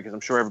that story because I'm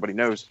sure everybody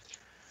knows.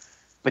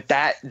 But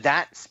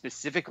that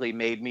specifically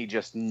made me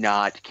just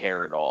not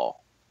care at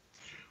all.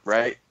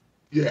 Right?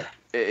 Yeah.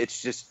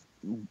 It's just,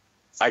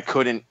 I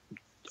couldn't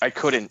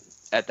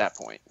at that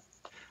point.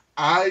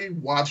 I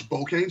watched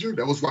Bokanger.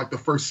 That was like the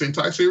first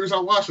Sentai series I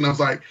watched. And I was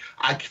like,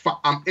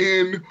 I'm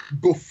in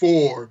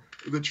before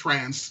the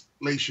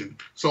translation.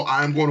 So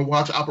I'm going to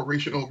watch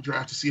Operation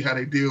Overdrive to see how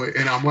they do it.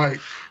 And I'm like,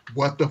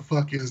 what the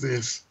fuck is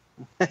this?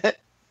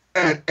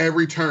 At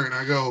every turn,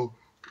 I go,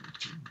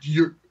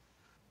 it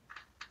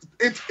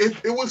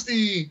was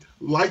the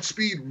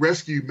Lightspeed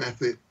rescue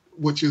method,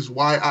 which is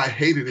why I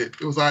hated it.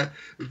 It was like,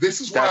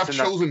 this is why I've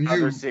chosen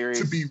you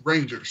to be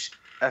Rangers.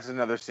 That's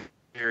another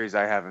series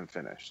I haven't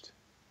finished.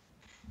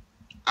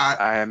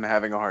 I am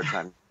having a hard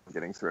time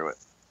getting through it.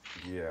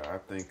 Yeah, I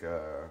think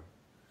I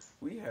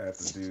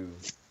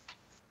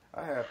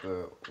had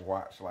to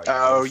watch like.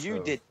 Oh,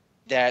 you did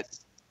that.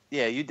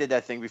 Yeah, you did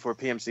that thing before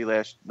PMC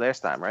last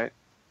time, right?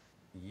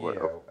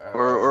 Yeah.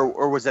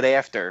 Or was it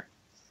after?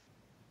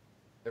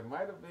 It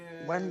might have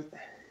been. When?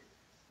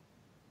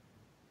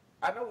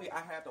 I know I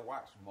had to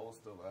watch most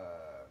of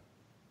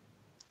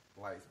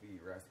Lightspeed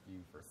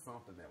Rescue for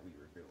something that we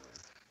were doing.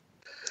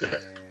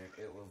 And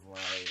it was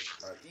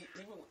like,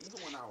 even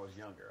when I was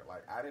younger,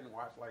 like I didn't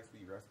watch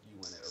Lightspeed Rescue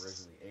when it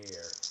originally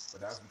aired,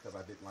 but that's because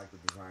I didn't like the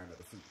design of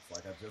the suits.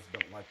 Like I just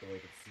don't like the way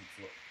the suits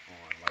look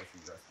on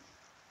Lightspeed Rescue.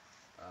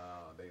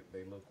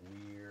 They look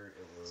weird.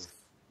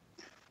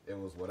 It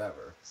was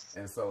whatever.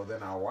 And so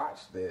then I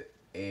watched it,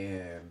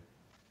 and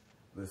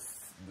the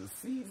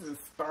season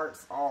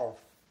starts off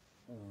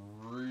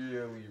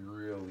really,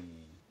 really.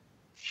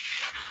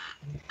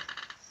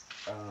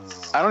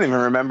 I don't even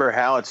remember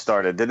how it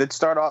started. Did it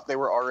start off? They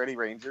were already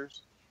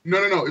Rangers.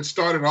 No. It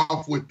started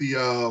off with the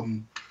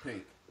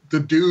Pink. The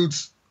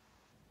dudes.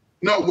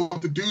 No,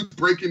 with the dudes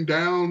breaking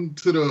down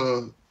to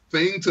the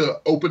thing to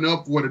open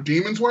up where the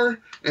demons were,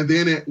 and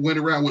then it went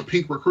around with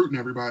Pink recruiting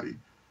everybody.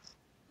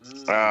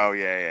 Oh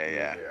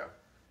yeah.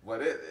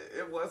 But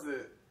it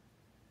wasn't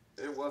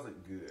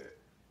good.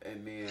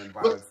 And then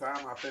by the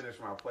time I finished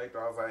my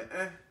playthrough, I was like,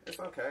 it's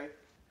okay.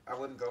 I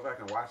wouldn't go back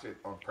and watch it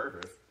on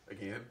purpose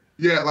again.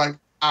 Yeah, like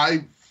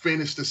I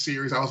finished the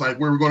series. I was like,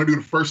 we were going to do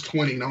the first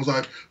 20, and I was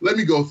like, let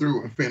me go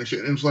through and finish it.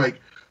 And it was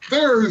like,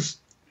 there's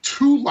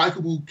 2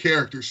 likable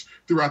characters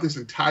throughout this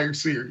entire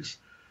series.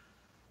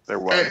 There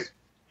was. And,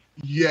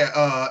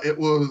 it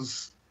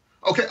was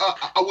okay.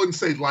 I wouldn't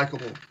say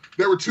likable.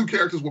 There were 2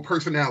 characters with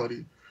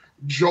personality.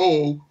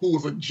 Joel, who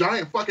was a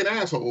giant fucking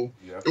asshole,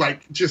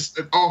 like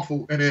just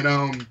awful, and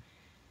then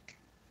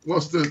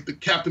what's the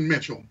Captain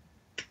Mitchell?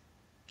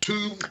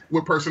 2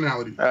 with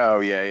personality. Oh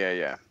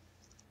yeah.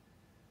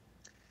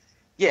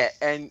 Yeah,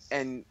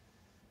 and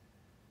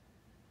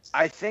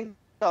I think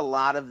a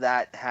lot of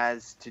that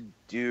has to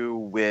do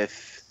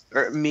with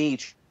me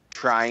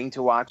trying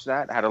to watch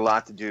that had a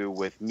lot to do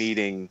with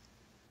meeting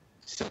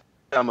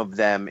some of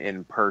them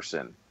in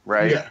person,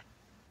 right?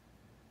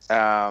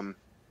 Yeah.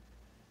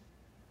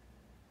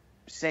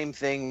 Same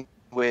thing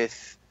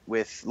with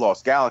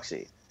Lost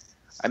Galaxy.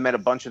 I met a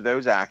bunch of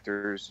those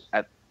actors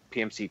at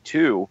PMC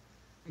 2,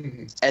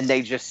 and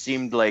they just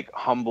seemed like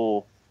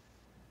humble,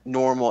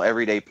 normal,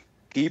 everyday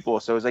people.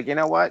 So I was like, you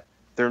know what?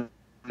 They're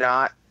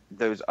not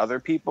those other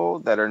people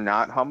that are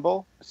not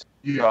humble. So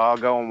I'll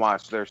go and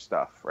watch their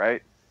stuff,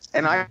 right?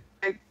 And I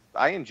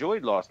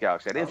enjoyed Lost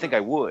Galaxy. I didn't think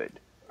I would,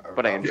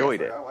 but I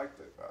enjoyed it. I liked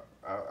it.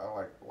 I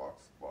like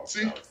Lost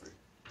Galaxy.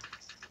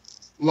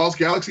 Lost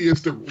Galaxy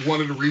is one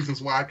of the reasons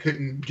why I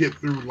couldn't get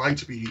through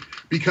Lightspeed,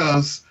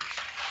 because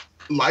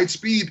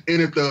Lightspeed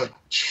ended the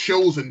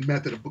chosen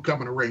method of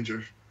becoming a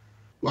Ranger.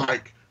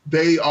 Like,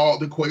 the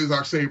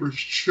Quasar Sabers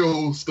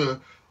chose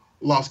the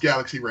Lost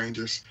Galaxy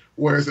Rangers,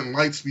 whereas in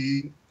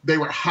Lightspeed, they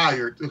were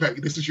hired. Okay,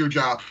 this is your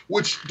job,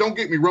 which, don't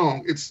get me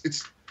wrong,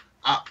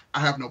 I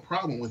have no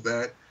problem with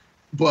that,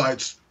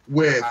 but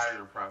with... The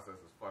hiring process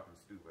is fucking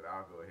stupid.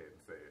 I'll go ahead and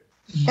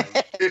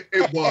say it.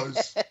 It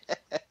was...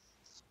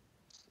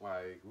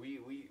 Like we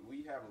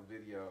have a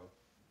video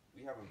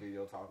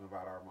talking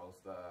about our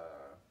most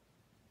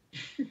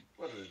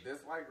what is it,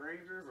 dislike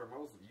Rangers or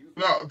most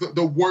useful?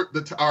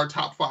 Our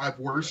top 5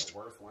 worst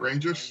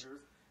Rangers.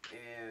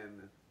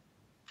 And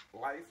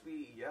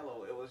Lightspeed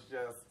Yellow, it was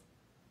just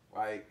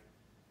like,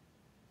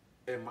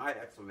 in my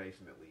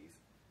explanation at least,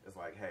 it's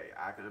like, hey,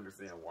 I can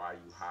understand why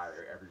you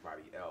hire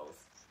everybody else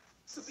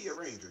to be a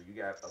Ranger. You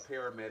got a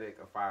paramedic,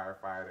 a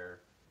firefighter.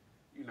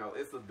 You know,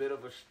 it's a bit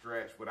of a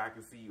stretch, but I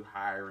can see you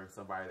hiring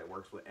somebody that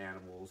works with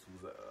animals,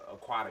 who's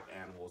aquatic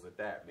animals at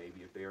that.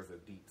 Maybe if there's a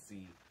deep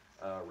sea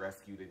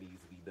rescue that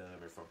needs to be done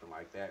or something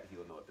like that,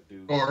 he'll know what to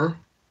do.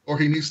 Or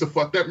he needs to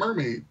fuck that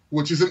mermaid,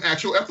 which is an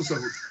actual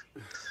episode.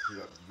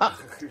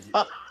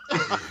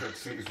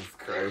 Jesus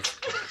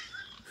Christ.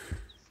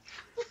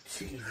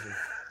 Jesus.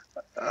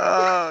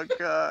 Oh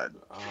God.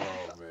 Oh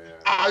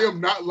I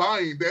am not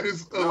lying. That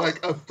is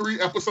like a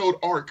 3-episode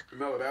arc.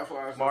 No, that's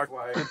why I was Mark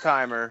just like... the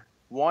timer.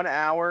 1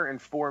 hour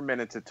and 4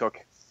 minutes it took.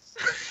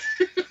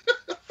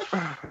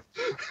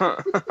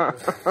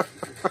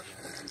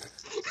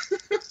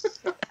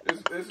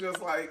 It's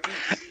just like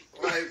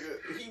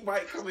he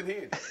might come in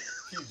handy.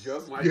 He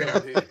just might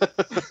come in handy.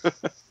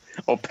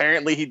 Well,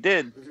 apparently he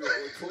did.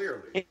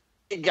 Clearly,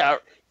 he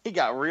got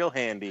real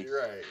handy.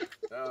 Right.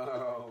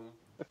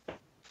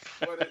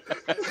 But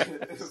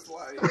it's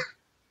like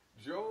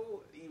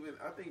Joe. Even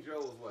I think Joe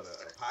was what,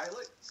 a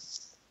pilot.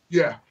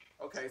 Yeah.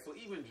 Okay, so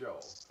even Joe,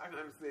 I can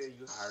understand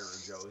you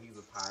hiring Joe. He's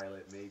a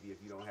pilot. Maybe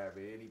if you don't have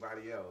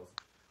anybody else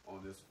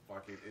on this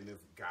in this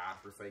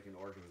godforsaken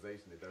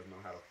organization that doesn't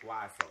know how to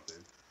fly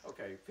something.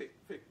 Okay,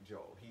 pick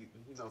Joel. He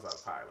knows how to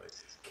pilot.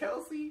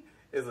 Kelsey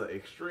is an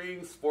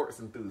extreme sports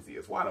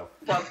enthusiast. Why the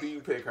fuck do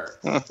you pick her?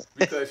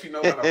 Because she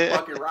knows how to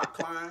fucking rock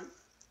climb.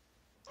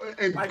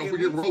 And don't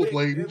forget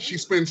rollerblading. She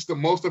spends the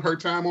most of her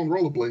time on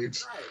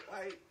rollerblades.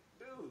 Right,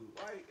 dude,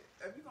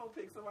 if you're gonna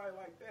pick somebody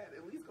like that,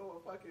 at least go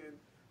with fucking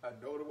a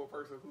notable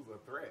person who's a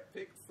threat.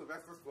 Pick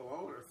Sylvester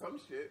Stallone or some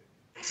shit.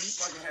 He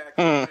fucking had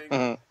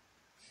thing.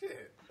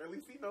 Shit. At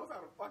least he knows how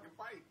to fucking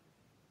fight.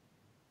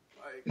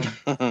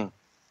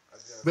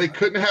 They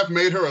couldn't have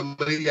made her a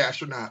lady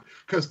astronaut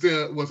because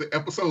there was an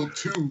episode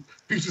 2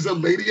 features a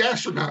lady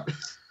astronaut.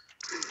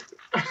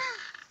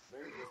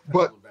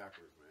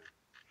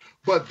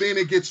 But then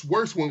it gets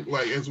worse when,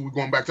 like, as we're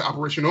going back to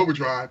Operation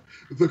Overdrive,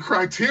 the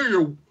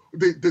criteria,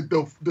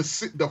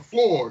 the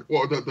floor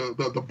or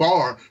the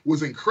bar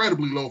was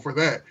incredibly low for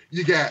that.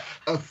 You got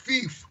a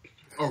thief,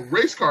 a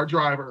race car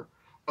driver,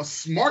 a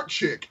smart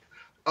chick,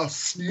 a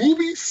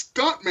movie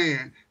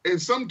stuntman,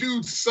 and some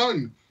dude's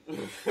son.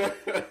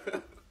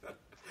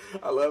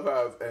 I love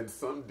how and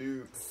some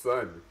dude's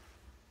son.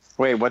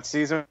 Wait, what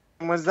season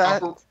was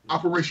that?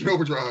 Operation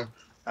Overdrive.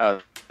 Oh,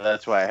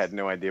 that's why I had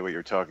no idea what you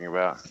were talking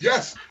about.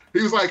 Yes.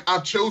 He was like,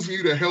 I've chosen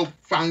you to help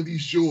find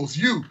these jewels.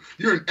 You're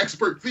an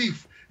expert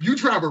thief. You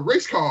drive a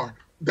race car.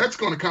 That's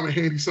going to come in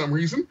handy some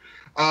reason.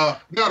 Now,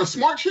 the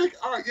smart chick,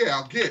 all right, yeah,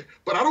 I'll get.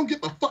 But I don't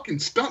get the fucking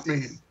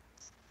stuntman.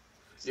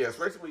 Yeah,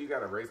 especially when you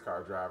got a race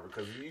car driver,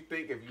 because you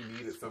think if you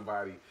needed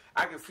somebody,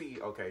 I can see,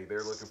 okay,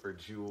 they're looking for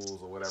jewels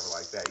or whatever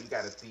like that. You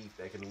got a thief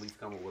that can at least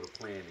come up with a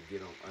plan to get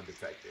them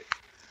undetected.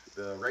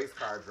 The race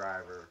car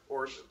driver,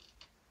 or you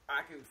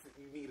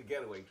need a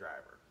getaway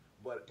driver.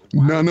 But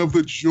none of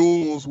the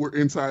jewels were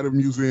inside a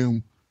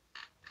museum.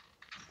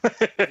 Look,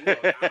 I'm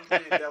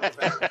playing devil's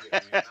advocate,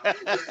 man. I'm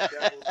playing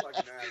devil's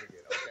fucking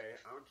advocate, okay?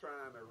 I'm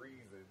trying to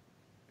reason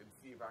and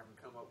see if I can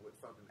come up with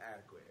something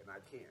adequate, and I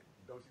can't.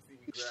 Don't you see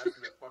me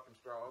grasping at fucking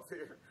straws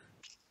here?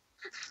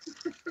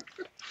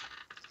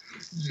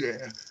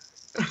 Yeah.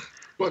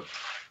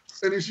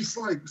 And it's just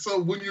like, so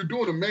when you're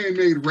doing a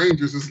man-made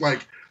Rangers, it's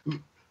like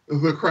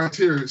the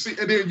criteria. See,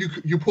 and then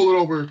you pull it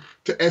over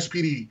to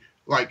SPD.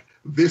 Like,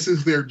 this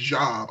is their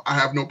job. I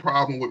have no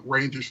problem with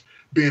Rangers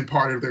being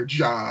part of their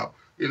job.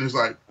 It is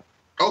like,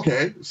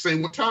 okay,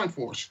 same with Time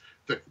Force.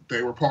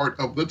 They were part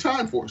of the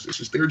Time Force. It's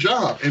just their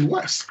job in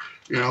West.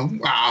 You know,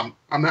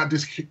 I'm not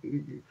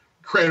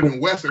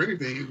discrediting West or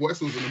anything.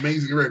 West was an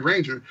amazing Red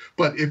Ranger.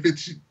 But if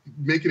it's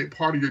making it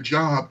part of your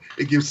job,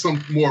 it gives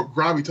some more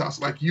gravitas.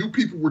 Like, you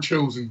people were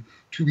chosen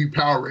to be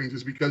Power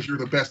Rangers because you're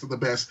the best of the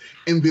best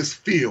in this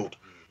field.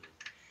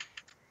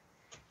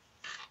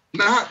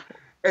 Not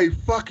a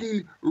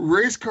fucking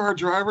race car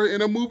driver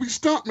and a movie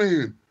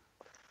stuntman.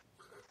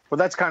 Well,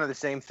 that's kind of the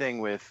same thing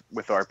with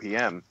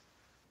RPM.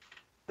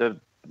 The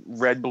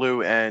red,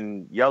 blue,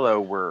 and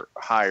yellow were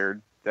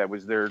hired. That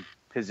was their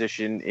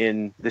position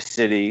in the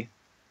city.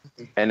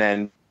 And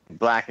then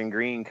black and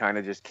green kind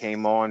of just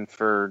came on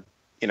for,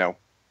 They kind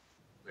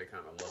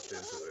of lucked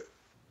into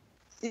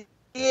it.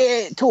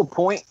 Yeah, to a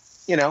point,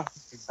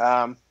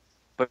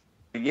 But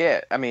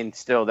yeah, I mean,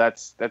 still,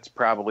 that's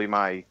probably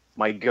my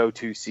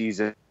go-to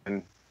season.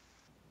 No,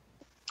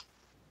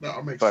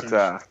 it makes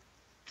sense.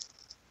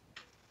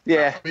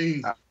 Yeah. I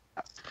mean,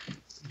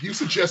 you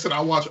suggested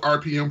I watch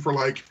RPM for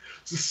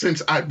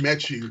since I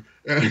met you,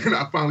 and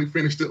I finally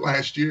finished it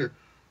last year.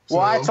 So,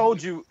 well, I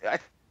told you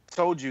that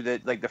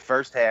the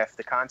first half,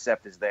 the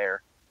concept is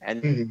there,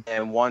 and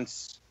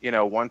once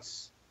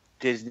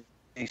Disney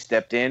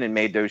stepped in and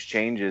made those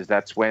changes,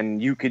 that's when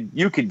you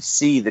could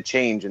see the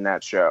change in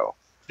that show.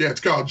 Yeah,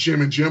 it's called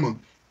Jim and Jimma.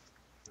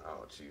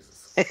 Oh,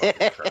 Jesus.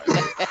 Fucking Christ.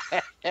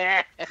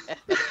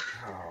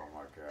 Oh,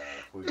 my God.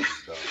 Please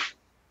don't.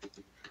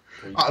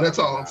 That's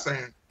all I'm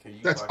saying.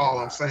 That's all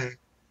I'm saying.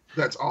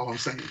 That's all I'm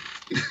saying.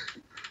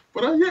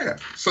 But, yeah.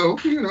 So,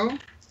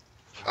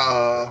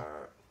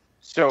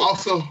 So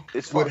also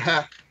would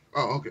have.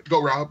 Oh, okay.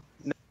 Go, Rob.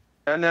 No,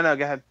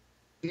 go ahead.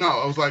 No,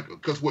 I was like,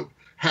 because what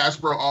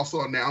Hasbro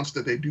also announced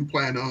that they do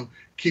plan on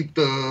keep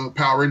the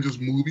Power Rangers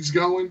movies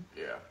going.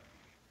 Yeah.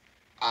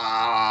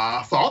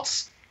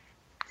 Thoughts?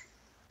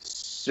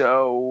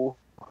 So,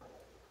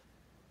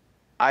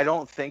 I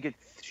don't think it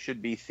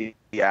should be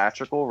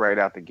theatrical right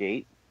out the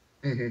gate.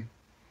 Mm-hmm.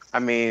 I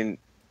mean,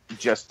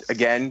 just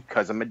again,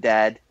 because I'm a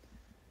dad.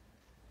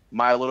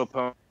 My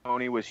Little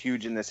Pony was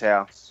huge in this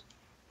house.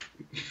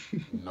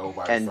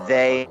 Nobody and saw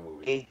that fucking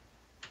movie.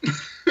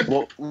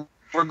 well,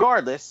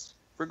 regardless,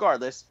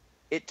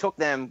 it took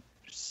them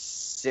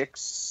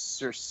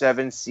 6 or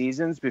 7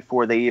 seasons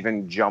before they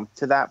even jumped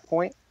to that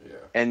point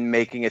and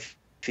making a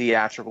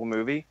theatrical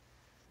movie.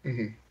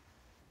 Mm-hmm.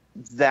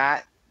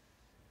 That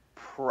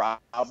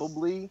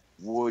probably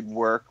would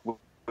work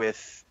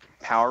with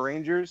Power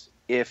Rangers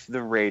if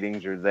the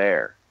ratings are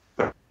there.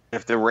 But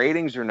if the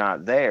ratings are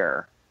not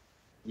there,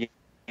 you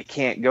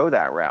can't go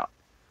that route.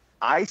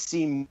 I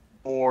see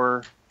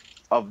more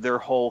of their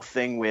whole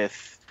thing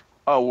with,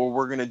 oh, well,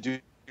 we're going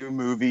to do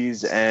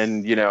movies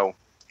and, you know,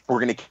 we're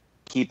going to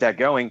keep that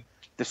going.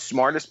 The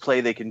smartest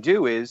play they can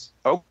do is,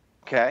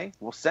 okay,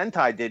 well,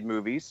 Sentai did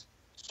movies,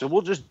 so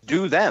we'll just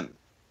do them.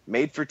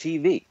 Made for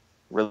TV.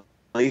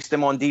 Release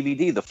them on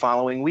DVD the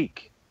following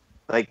week.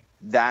 Like,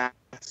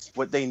 that's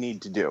what they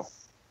need to do,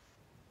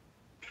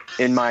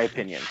 in my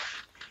opinion.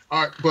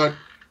 All right, but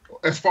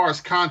as far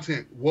as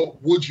content,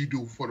 what would you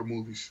do for the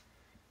movies?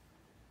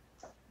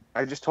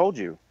 I just told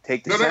you.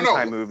 Take the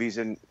Sentai movies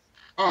and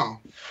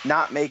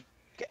not make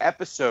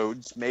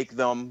episodes. Make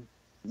those,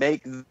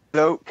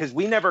 because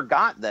we never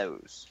got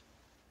those,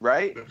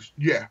 right?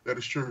 That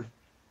is true.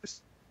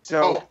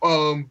 So,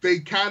 they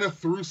kind of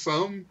threw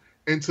some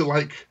into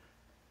like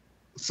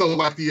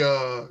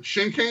the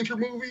Shinkanger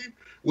movie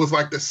was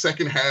like the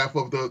second half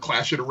of the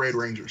Clash of the Red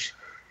Rangers.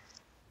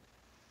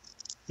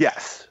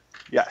 Yes.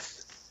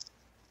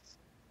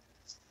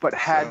 But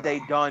had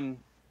they done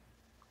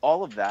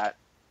all of that,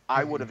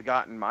 I would have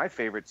gotten my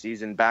favorite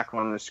season back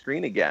on the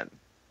screen again.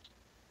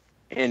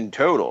 In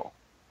total.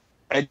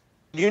 And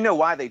you know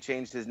why they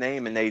changed his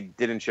name and they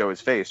didn't show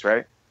his face,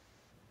 right?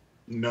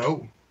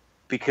 No.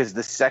 Because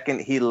the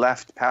second he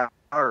left Power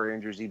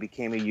Rangers, he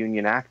became a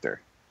union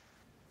actor.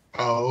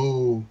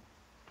 Oh.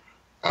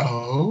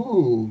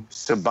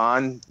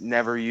 Saban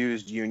never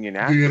used union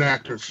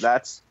actors.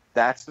 That's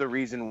the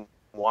reason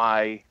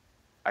why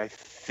I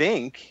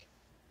think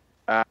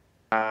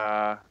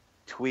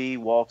Twee,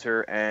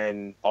 Walter,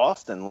 and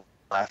Austin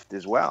left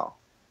as well.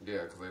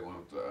 Yeah, because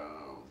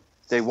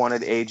they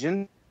wanted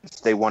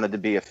agents. They wanted to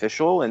be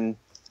official, and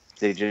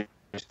they just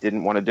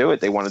didn't want to do it.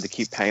 They wanted to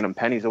keep paying them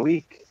pennies a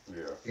week.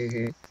 Yeah.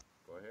 Mm-hmm.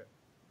 Go ahead.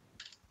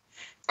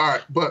 All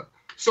right, but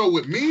so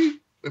with me,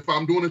 if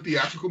I'm doing the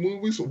theatrical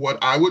movies, what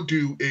I would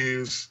do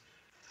is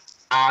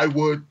I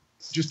would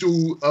just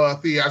do a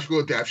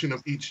theatrical adaptation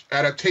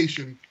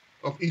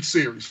of each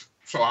series.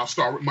 So I'll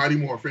start with Mighty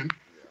Morphin.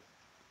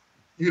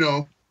 Yeah. You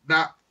know,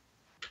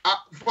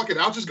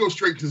 I'll just go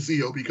straight to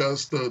Zeo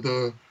because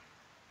the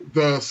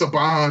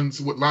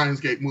Saban's with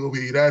Lionsgate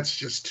movie, that's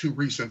just too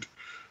recent.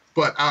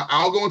 But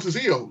I'll go into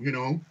Zeo, you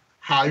know,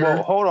 higher.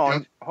 Well, hold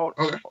on.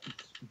 Okay.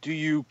 Do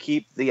you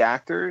keep the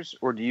actors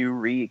or do you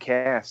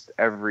recast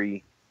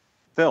every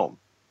film?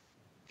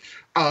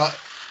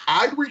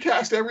 I'd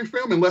recast every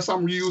film unless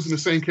I'm reusing the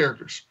same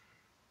characters.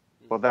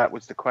 Well, that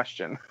was the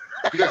question.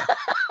 Yeah.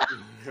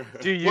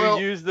 Do you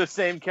use the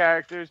same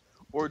characters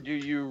or do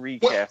you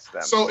recast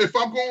them? So if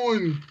I'm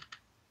going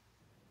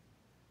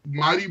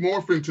Mighty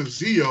Morphin to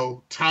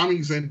Zeo,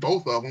 Tommy's in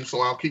both of them,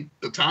 so I'll keep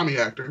the Tommy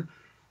actor.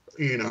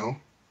 You know,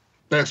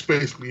 that's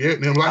basically it.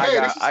 And I'm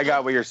like, I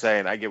got what you're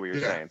saying. I get what you're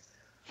saying.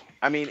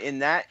 I mean, in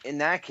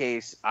that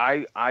case,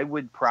 I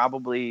would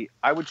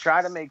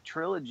try to make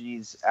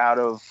trilogies out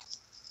of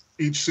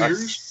each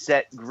series, a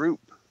set group.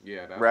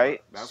 Yeah,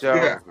 right. That's what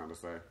I was gonna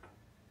say.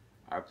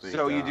 I think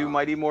so. You do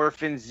Mighty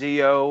Morphin,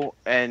 Zeo,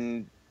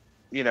 and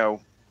you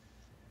know,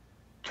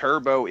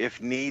 Turbo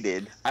if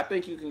needed. I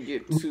think you can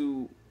get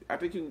two. I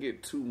think you can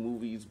get 2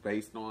 movies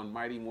based on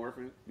Mighty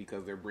Morphin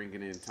because they're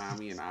bringing in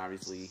Tommy, and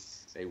obviously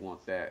they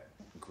want that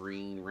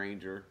Green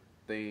Ranger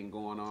thing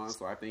going on.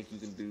 So I think you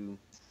can do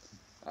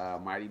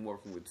Mighty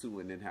Morphin with 2,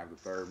 and then have the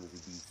third movie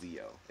be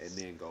Zeo, and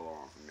then go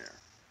on from there.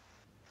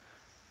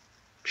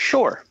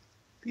 Sure.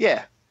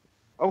 Yeah.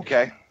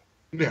 Okay.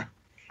 Yeah.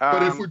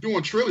 But if we're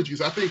doing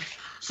trilogies, I think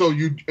so.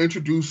 You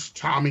introduce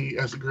Tommy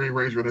as the Green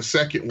Ranger in the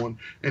second one,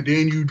 and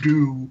then you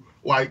do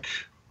like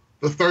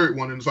the third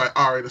one, and it's like,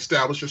 all right,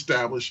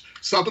 establish.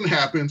 Something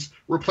happens,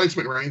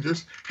 replacement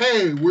Rangers.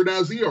 Hey, we're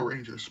now Zeo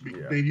Rangers.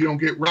 Yeah. Then you don't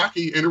get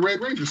Rocky in a Red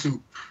Ranger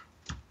suit.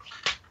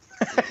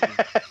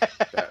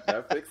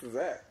 that fixes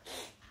that.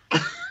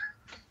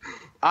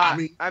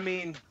 I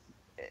mean,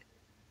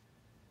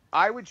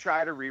 I would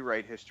try to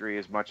rewrite history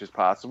as much as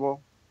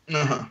possible.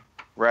 Uh-huh.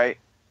 Right?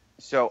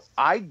 So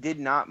I did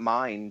not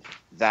mind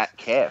that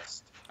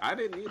cast. I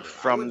didn't either.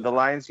 From the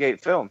Lionsgate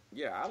film.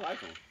 Yeah, I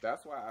like them.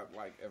 That's why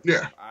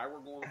if I were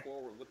going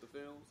forward with the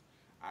films,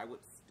 I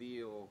would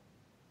still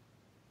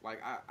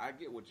I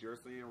get what you're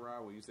saying,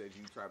 Rob, when you said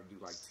you try to do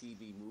like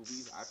TV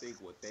movies. I think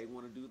what they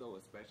want to do though,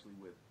 especially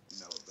with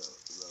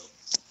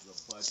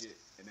the budget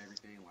and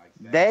everything like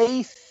that.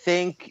 They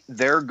think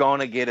they're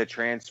gonna get a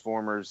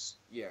Transformers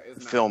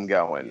film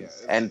going.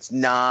 And it's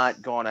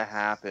not gonna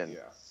happen. Yeah.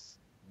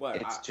 But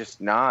it's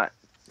just not.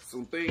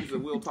 Some things that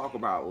we'll talk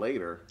about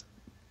later.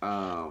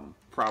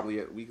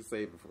 Probably we can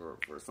save it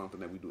for something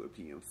that we do at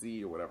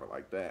PMC or whatever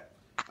like that.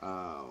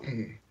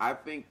 I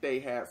think they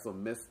had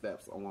some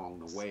missteps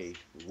along the way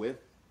with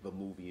the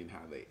movie and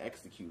how they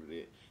executed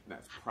it, and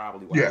that's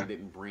probably why they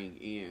didn't bring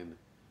in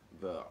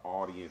the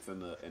audience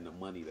and the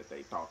money that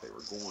they thought they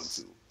were going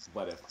to.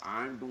 But if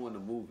I'm doing the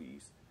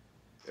movies,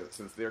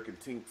 since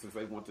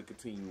they want to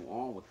continue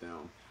on with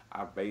them,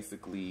 I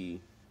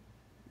basically,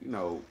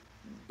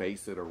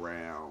 base it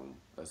around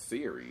a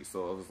series.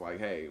 So it was like,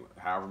 hey,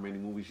 however many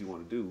movies you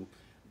want to do,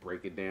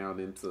 break it down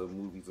into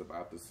movies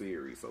about the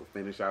series. So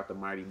finish out the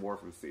Mighty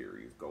Morphin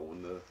series, go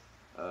into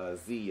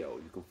Zeo.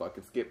 You can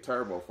fucking skip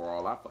Turbo for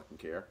all I fucking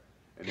care.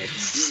 And if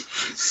you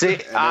do, see,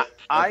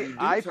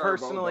 I Turbo,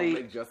 personally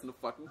don't make Justin a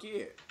fucking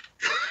kid.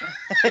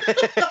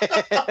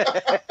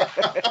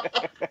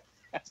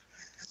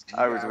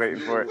 I was waiting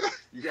for it.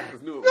 You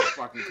guys knew it was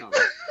fucking coming.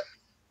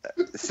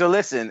 So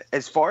listen,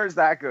 as far as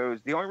that goes,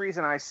 the only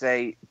reason I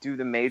say do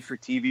the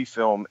made-for-TV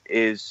film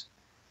is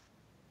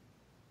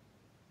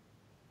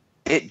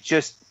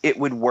it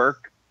would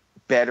work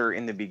better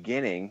in the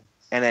beginning,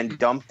 and then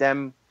dump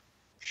them.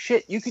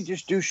 Shit, you could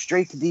just do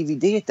straight to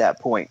DVD at that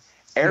point.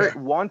 Air it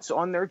once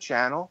on their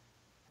channel,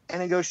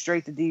 and then go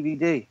straight to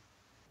DVD.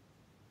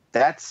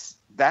 That's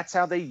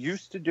how they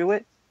used to do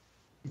it.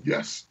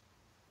 Yes.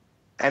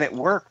 And it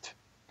worked.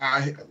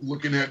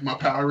 Looking at my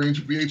Power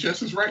Ranger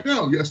VHSs right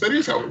now. Yes, that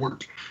is how it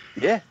worked.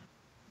 Yeah,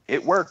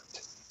 it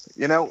worked.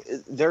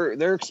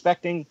 They're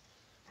expecting.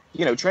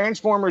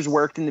 Transformers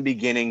worked in the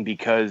beginning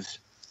because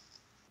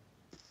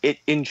it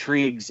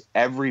intrigues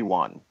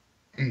everyone.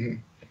 Mm-hmm.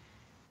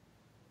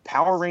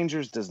 Power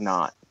Rangers does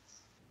not.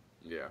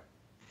 Yeah.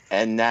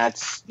 And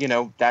that's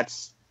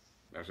just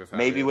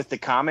maybe with the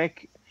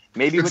comic.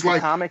 Maybe it's with the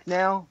comic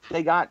now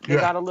they got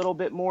a little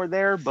bit more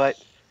there,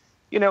 but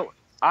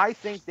I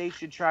think they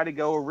should try to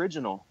go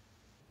original.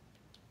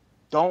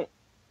 Don't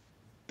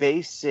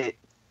base it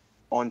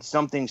on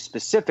something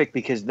specific,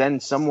 because then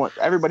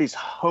everybody's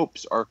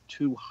hopes are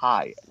too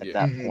high at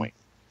that point.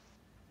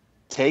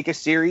 Take a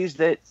series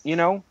that,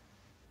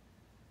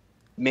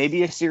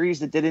 maybe a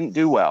series that didn't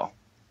do well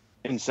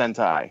in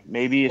Sentai.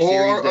 Maybe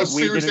a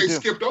series they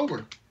skipped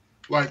over.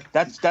 Like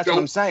that's what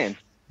I'm saying.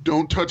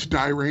 Don't touch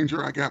Die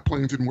Ranger. I got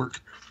plans in work.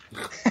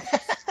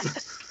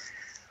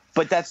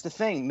 But that's the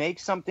thing. Make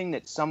something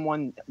that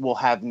someone will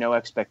have no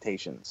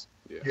expectations.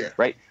 Yeah.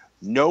 Right?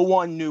 No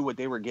one knew what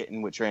they were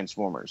getting with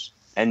Transformers.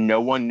 And no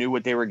one knew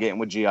what they were getting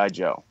with G.I.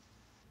 Joe.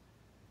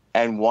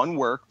 And one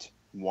worked,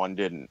 one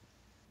didn't.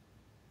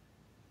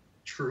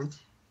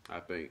 Truth. I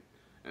think,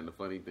 and the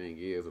funny thing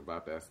is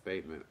about that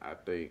statement, I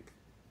think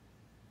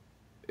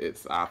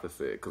it's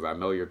opposite. Because I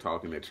know you're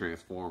talking that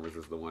Transformers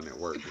is the one that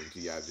worked and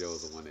G.I. Joe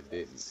is the one that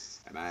didn't.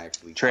 And I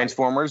actually...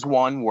 Transformers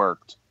 1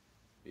 worked.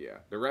 Yeah,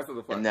 the rest of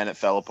the and then it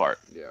fell apart.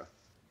 Yeah,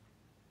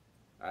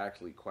 I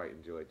actually quite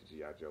enjoyed the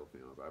G.I. Joe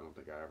films. I don't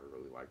think I ever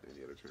really liked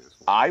any of the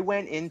Transformers. I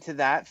went into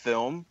that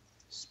film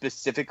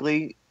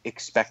specifically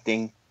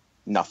expecting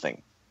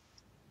nothing,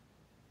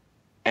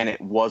 and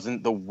it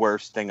wasn't the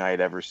worst thing I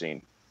had ever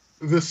seen.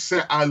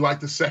 I like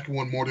the second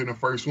one more than the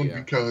first one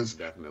because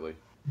definitely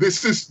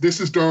this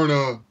is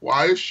during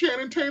why is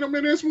Shannon Tatum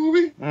in this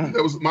movie?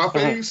 That was my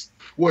phase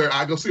where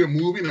I go see a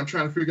movie and I'm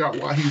trying to figure out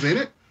why he's in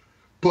it,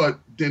 but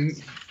then.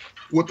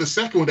 With the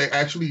second one, they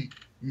actually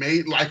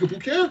made likable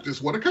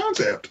characters. What a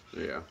concept!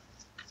 Yeah,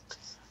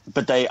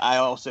 but I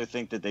also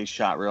think that they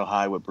shot real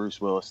high with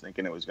Bruce Willis,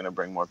 thinking it was going to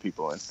bring more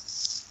people in.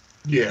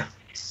 Yeah,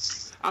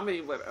 I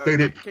mean, but can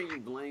you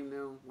blame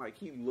them? Like,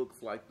 he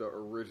looks like the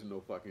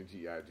original fucking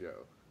G.I.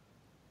 Joe.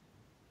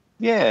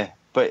 Yeah,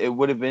 but it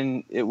would have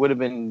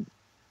been.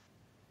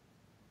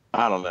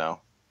 I don't know.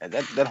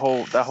 That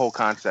whole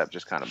concept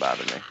just kind of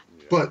bothered me.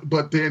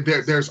 But then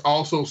there's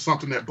also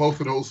something that both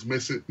of those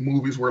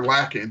movies were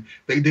lacking.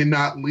 They did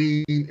not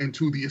lean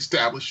into the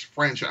established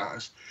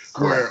franchise,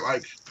 where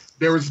like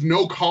there was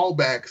no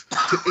callbacks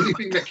to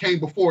anything that came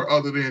before,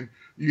 other than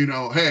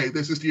hey,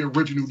 this is the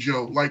original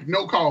Joe. Like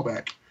no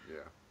callback.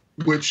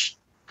 Yeah. Which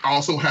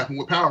also happened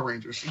with Power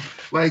Rangers.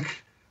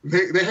 Like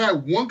they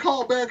had one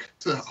callback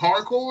to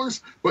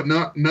hardcores, but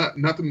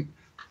nothing.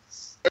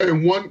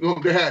 And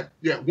they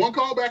had one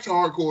callback to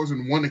hardcores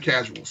and one to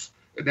casuals,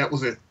 and that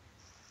was it.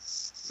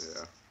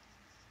 Yeah.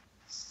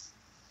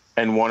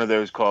 And one of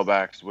those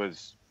callbacks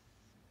was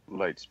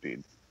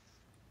Lightspeed.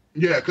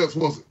 Yeah, because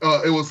it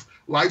was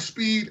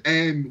Lightspeed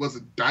and was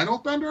it Dino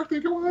Thunder? I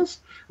think it was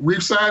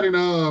Reefside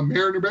and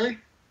Mariner Bay.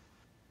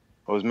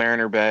 It was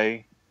Mariner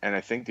Bay, and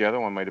I think the other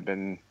one might have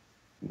been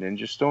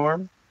Ninja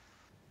Storm.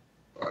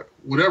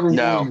 Whatever.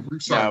 No, one,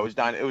 Reefside. No,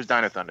 it was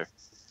Dino Thunder.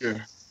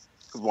 Yeah,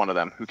 one of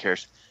them. Who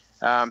cares?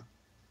 Yeah.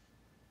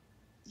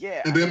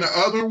 And then the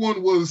other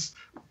one was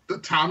the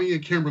Tommy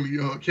and Kimberly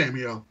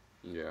cameo.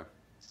 Yeah.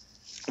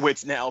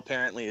 Which now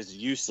apparently is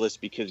useless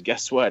because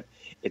guess what?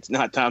 It's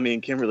not Tommy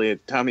and Kimberly,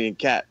 it's Tommy and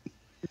Kat.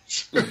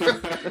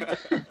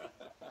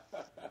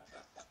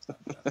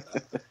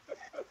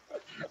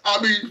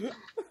 I mean,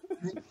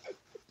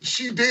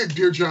 she did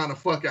Dear John the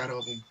fuck out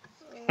of him.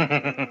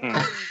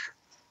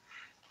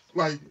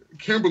 Like,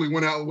 Kimberly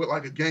went out with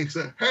like a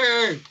gangster.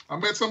 Hey, I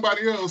met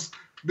somebody else.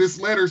 this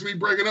letter's me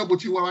breaking up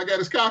with you while I got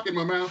his cock in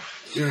my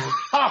mouth. You know.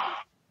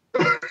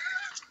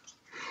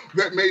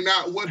 That may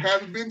not what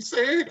have been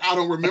said. I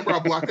don't remember. I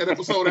blocked that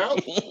episode out.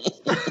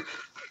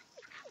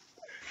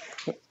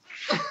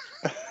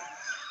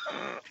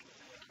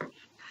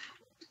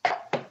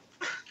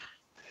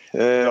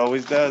 It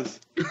always does.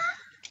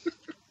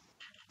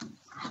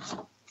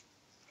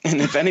 And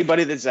if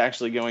anybody that's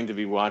actually going to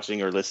be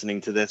watching or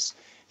listening to this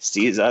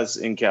sees us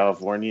in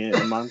California in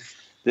a month,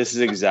 this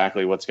is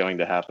exactly what's going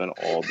to happen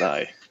all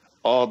day.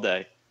 All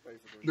day.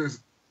 This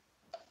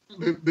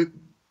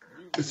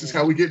is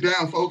how we get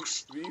down,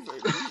 folks. These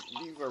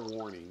are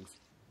warnings.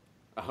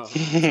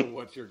 To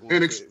what you're going And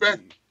to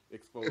expect be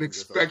exposing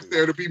expect yourself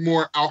there to. to be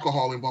more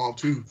alcohol involved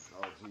too.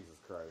 Oh, Jesus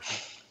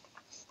Christ.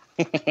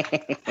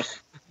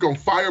 Gonna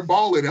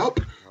fireball it up.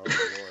 Oh, Lord,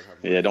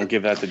 Yeah, don't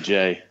give that to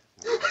Jay.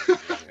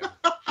 Oh,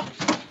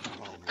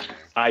 man.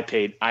 I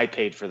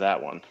paid for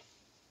that one.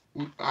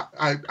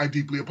 I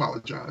deeply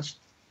apologize.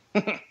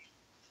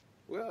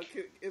 Well, is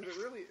it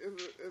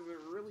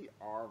really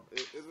our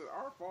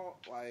fault?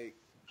 Like,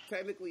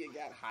 technically, it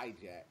got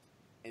hijacked,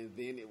 and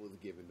then it was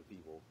given to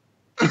people.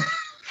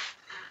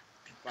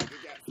 Like,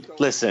 it got stolen.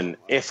 Listen,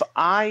 if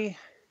I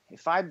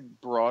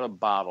brought a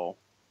bottle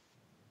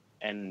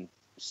and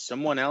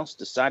someone else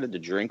decided to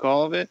drink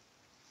all of it,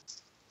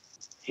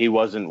 he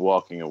wasn't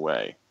walking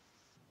away.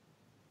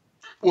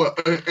 Well,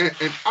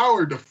 in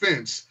our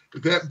defense,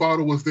 that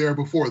bottle was there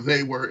before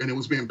they were, and it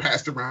was being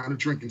passed around a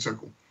drinking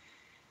circle.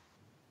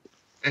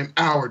 In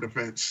our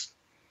defense.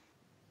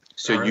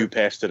 So All you right.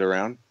 passed it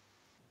around?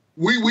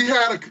 We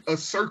had a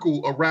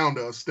circle around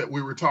us that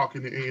we were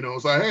talking to, and, you know,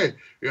 it's like, hey,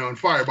 you know, and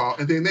fireball.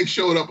 And then they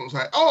showed up and was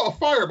like, oh, a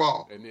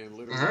fireball. And then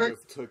literally All right.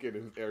 just took it,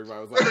 and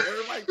everybody was like,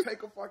 everybody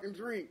take a fucking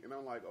drink. And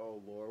I'm like,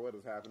 oh, Lord, what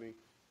is happening?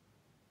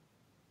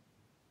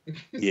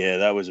 Yeah,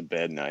 that was a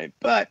bad night.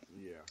 But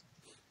Yeah.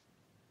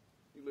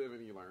 You live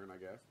and you learn, I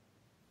guess.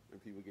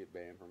 And people get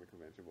banned from the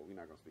convention, but we're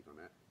not going to speak on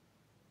that.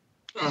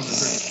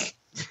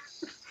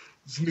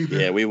 It's neither-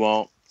 yeah, we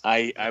won't.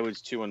 I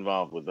was too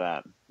involved with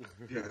that.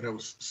 Yeah, that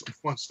was some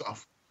fun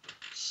stuff.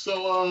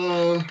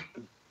 So,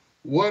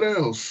 what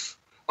else?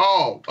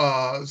 Oh,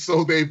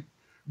 so they've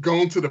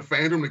gone to the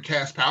fandom to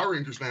cast Power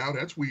Rangers now.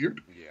 That's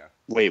weird. Yeah.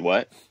 Wait,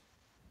 what?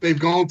 They've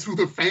gone to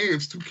the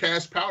fans to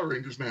cast Power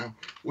Rangers now,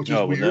 which is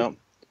Oh, weird. well,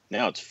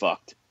 now it's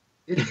fucked.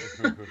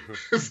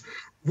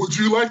 Would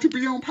you like to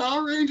be on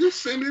Power Rangers?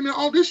 Send in an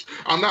audition.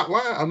 I'm not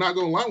lying. I'm not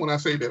going to lie when I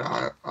say that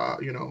I'm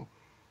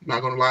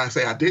not going to lie and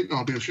say I didn't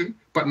audition,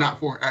 but not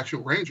for an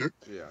actual Ranger.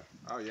 Yeah.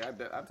 Oh, yeah.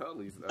 I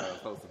totally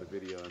posted the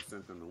video and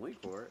sent them the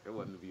link for it. It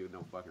wasn't to be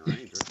no fucking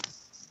Ranger.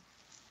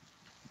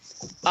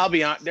 I'll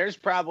be honest. There's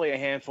probably a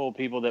handful of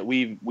people that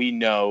we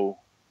know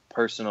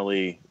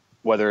personally,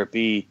 whether it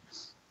be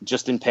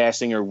just in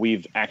passing or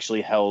we've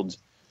actually held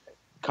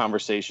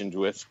conversations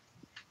with.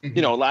 Mm-hmm.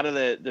 You know, a lot of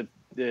the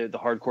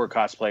hardcore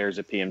cosplayers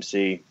at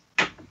PMC,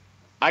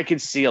 I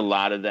could see a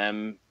lot of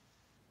them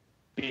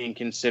being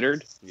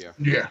considered. Yeah.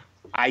 Yeah.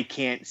 I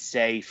can't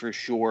say for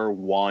sure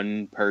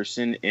one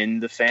person in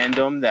the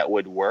fandom that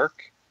would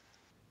work.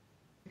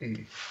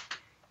 Mm.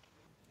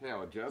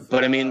 Hell, just.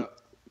 But I mean,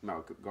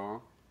 no, go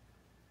on.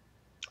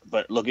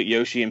 But look at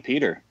Yoshi and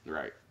Peter.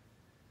 Right.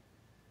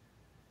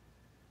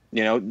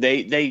 You know,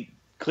 they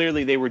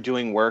clearly they were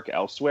doing work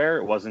elsewhere.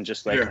 It wasn't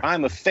just like, Yeah.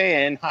 I'm a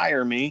fan,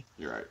 hire me.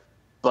 You're right.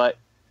 But,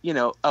 you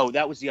know,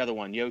 that was the other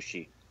one,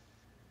 Yoshi.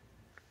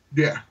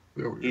 Yeah.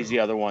 There we He's go. the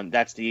other one.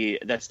 That's the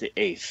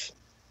eighth.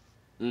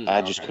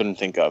 I just Okay. couldn't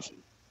think of.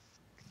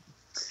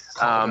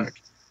 Callback.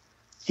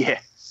 Yeah.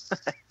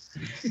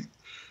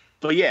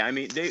 But yeah, I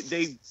mean,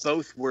 they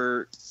both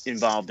were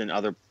involved in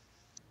other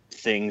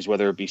things,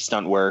 whether it be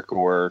stunt work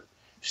or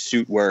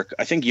suit work.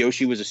 I think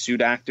Yoshi was a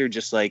suit actor,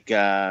 just like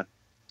Dan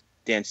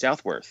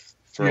Southworth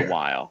for a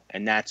while,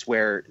 and that's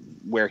where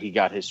he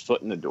got his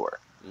foot in the door.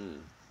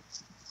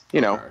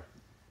 You know, Okay.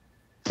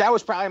 that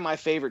was probably my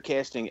favorite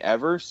casting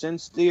ever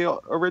since the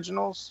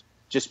originals,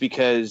 just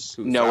because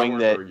Who, knowing Sour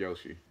that or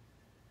Yoshi.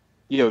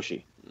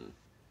 Yoshi,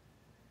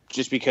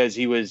 just because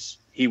he was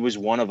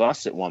one of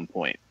us at one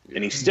point,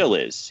 and he still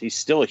is. He's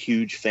still a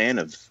huge fan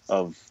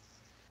of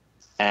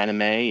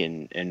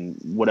anime and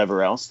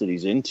whatever else that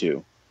he's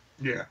into.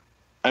 Yeah.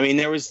 I mean,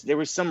 there was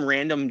some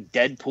random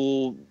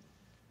Deadpool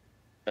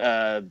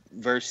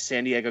versus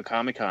San Diego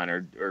Comic-Con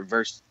or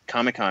versus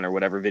Comic-Con or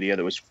whatever video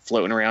that was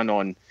floating around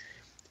on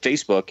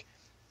Facebook,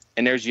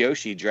 and there's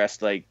Yoshi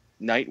dressed like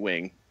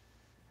Nightwing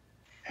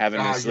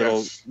having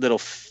this little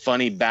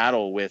funny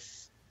battle with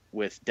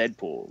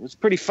Deadpool. It was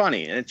pretty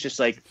funny, and it's just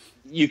like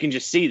you can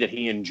just see that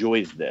he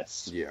enjoys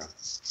this. Yeah.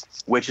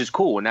 Which is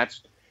cool, and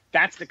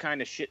that's the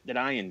kind of shit that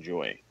I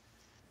enjoy.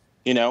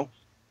 You know,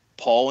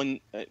 Paul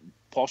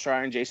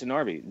Schreier and Jason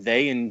Narby,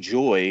 they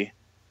enjoy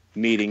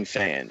meeting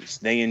fans.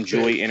 They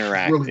enjoy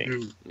interacting, Really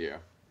do. Yeah.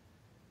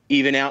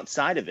 even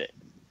outside of it.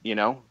 You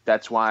know,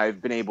 that's why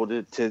I've been able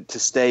to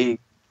stay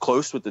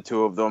close with the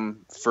two of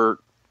them for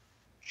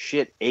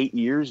 8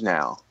 years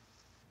now.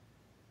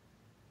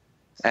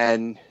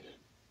 And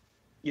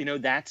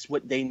that's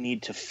what they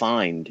need to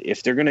find.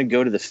 If they're going to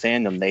go to the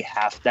fandom,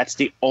 that's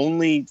the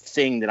only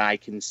thing that I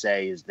can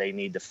say is they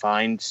need to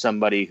find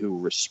somebody who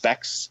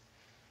respects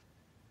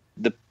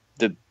the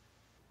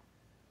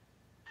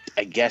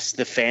I guess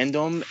the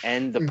fandom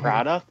and the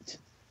product.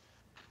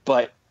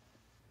 But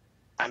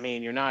I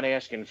mean, you're not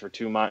asking for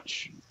too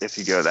much if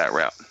you go that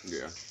route.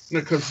 Yeah.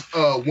 Because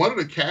one of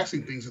the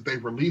casting things that they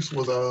released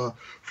was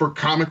for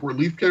comic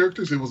relief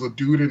characters. It was a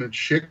dude and a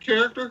chick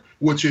character,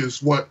 which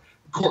is what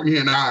Courtney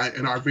and I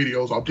in our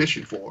videos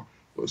auditioned for.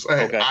 Was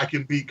I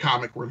can be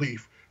comic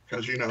relief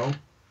because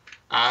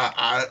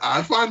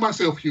I find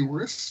myself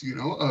humorous.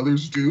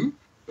 Others do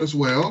as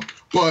well.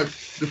 But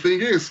the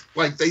thing is,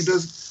 like they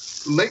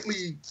just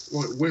lately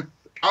with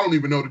I don't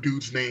even know the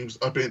dudes' names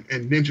up in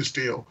Ninja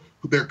Steel.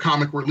 Their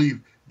comic relief.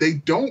 They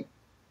don't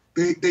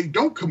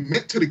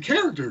commit to the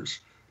characters.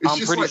 I'm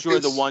pretty sure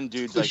the one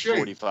dude's cliche. Like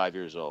 45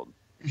 years old.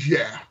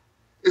 Yeah.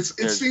 It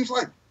seems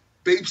like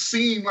they've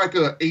seen like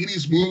a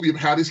 80s movie of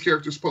how this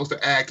character's supposed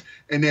to act,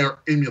 and they're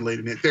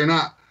emulating it. They're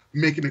not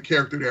making the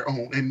character their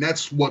own, and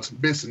that's what's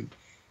missing.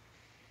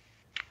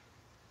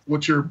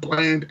 With your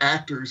bland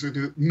actors,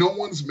 and no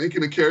one's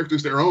making the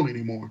characters their own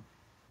anymore.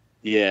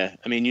 Yeah.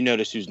 I mean, you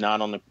notice who's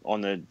not on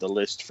the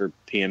list for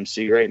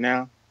PMC right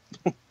now?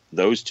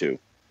 Those two.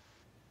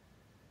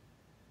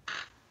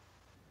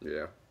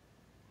 Yeah.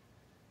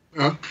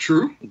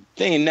 True.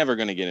 They ain't never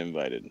gonna get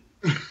invited.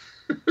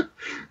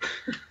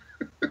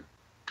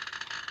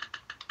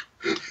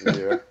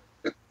 Yeah.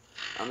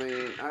 I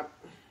mean,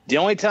 the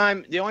only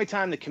time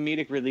the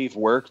comedic relief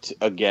worked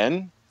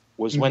again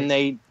was when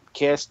they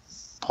cast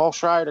Paul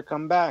Schreier to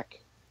come back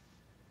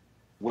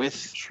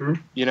with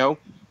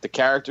the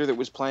character that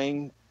was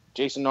playing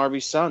Jason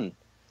Narby's son.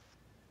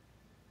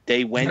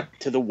 They went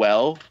to the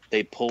well.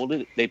 They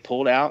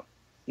pulled out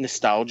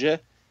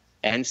nostalgia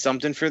and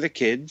something for the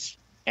kids,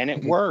 and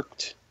it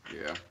worked.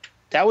 Yeah.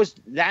 That was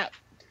that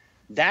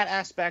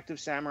aspect of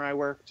Samurai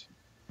worked.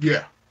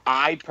 Yeah.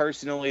 I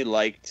personally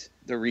liked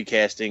the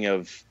recasting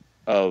of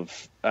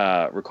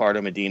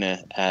Ricardo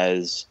Medina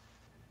as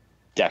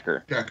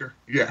Decker.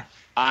 Yeah.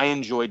 I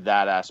enjoyed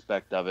that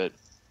aspect of it.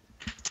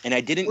 And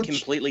I didn't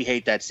completely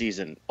hate that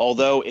season,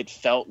 although it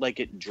felt like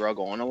it drug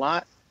on a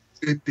lot.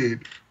 It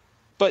did.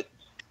 But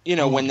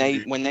when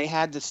they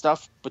had the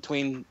stuff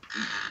between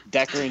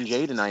Decker and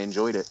Jaden, I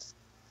enjoyed it.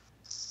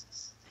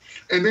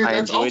 And then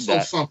that's also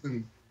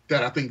something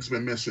that I think has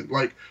been missing.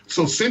 Like,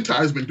 so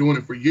Sentai's been doing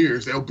it for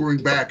years. They'll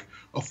bring back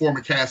a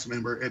former cast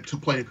member to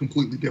play a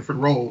completely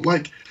different role.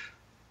 Like,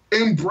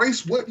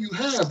 embrace what you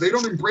have. They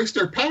don't embrace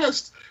their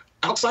past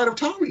outside of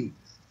Tommy.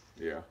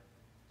 Yeah.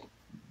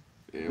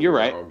 And you're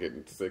right. All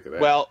getting sick of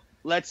that. Well,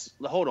 let's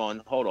hold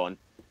on.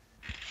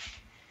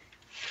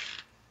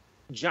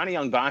 Johnny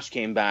Young Bosch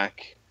came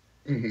back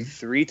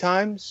 3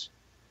 times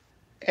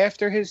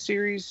after his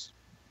series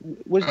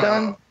was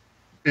done.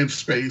 In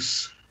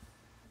space.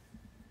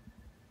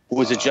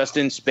 Was it just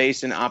in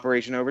space in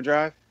Operation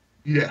Overdrive?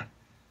 Yeah.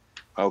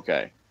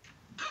 Okay.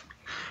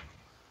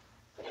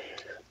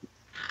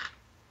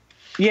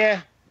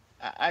 Yeah,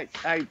 I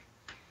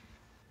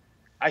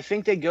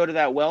think they go to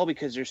that well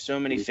because there's so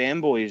many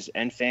fanboys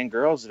and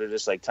fangirls that are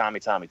just like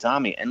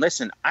Tommy. And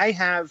listen, I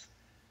have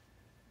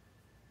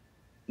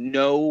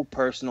no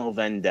personal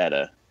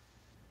vendetta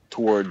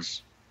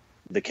towards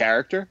the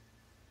character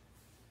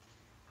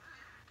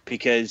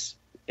because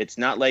it's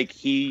not like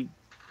he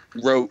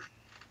wrote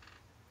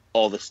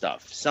all the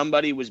stuff.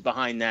 Somebody was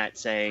behind that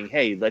saying,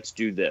 hey, let's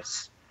do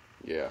this.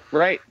 Yeah.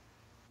 Right?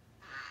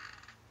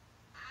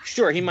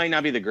 Sure, he might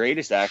not be the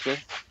greatest actor.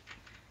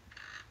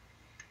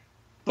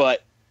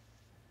 But,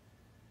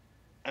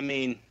 I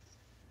mean,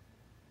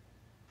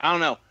 I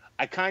don't know.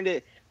 I kind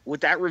of,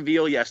 with that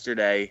reveal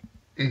yesterday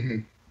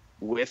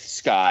with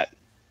Scott,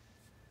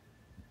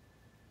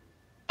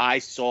 I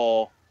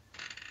saw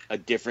a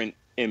different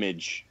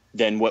image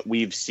than what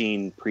we've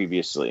seen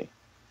previously.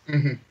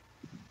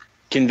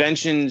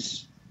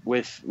 Conventions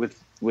with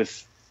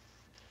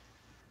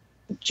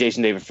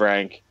Jason David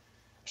Frank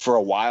for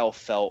a while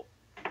felt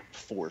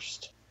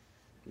forced.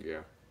 Yeah.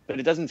 But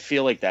it doesn't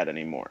feel like that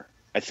anymore.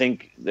 I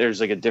think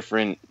there's like a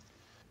different,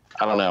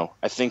 I don't know.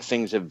 I think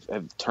things have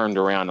turned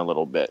around a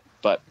little bit.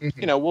 But,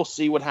 we'll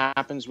see what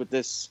happens with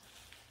this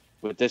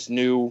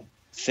new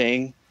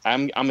thing.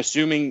 I'm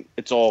assuming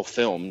it's all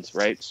filmed,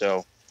 right?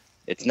 So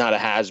it's not a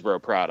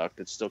Hasbro product.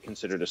 It's still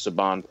considered a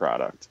Saban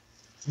product.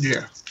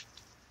 Yeah.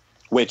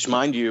 Which,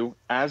 mind you,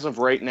 as of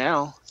right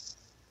now,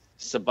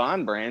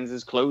 Saban Brands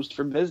is closed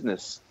for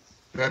business.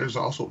 That is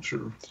also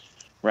true.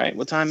 Right.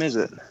 What time is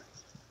it?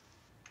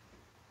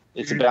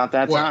 It's about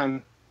that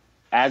time.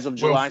 As of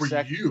July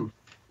 2nd. You.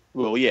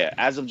 Well, yeah.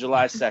 As of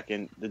July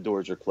 2nd, the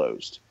doors are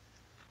closed.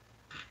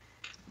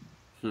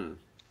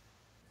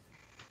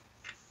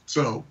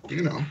 So,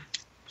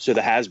 So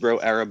the Hasbro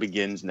era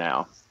begins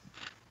now.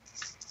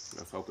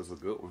 Let's hope it's a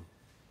good one.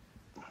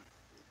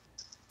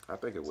 I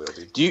think it will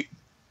be.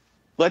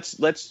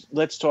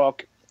 Let's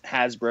talk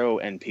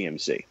Hasbro and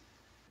PMC.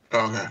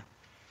 Okay.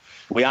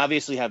 We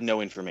obviously have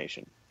no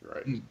information.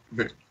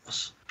 Right.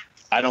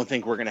 I don't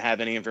think we're going to have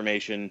any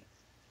information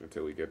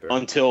until we get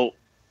there.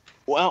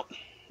 Well,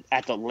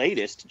 at the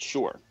latest,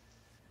 sure.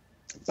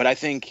 But I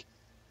think,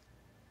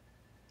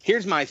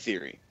 here's my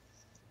theory.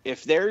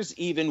 If there's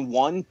even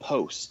one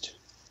post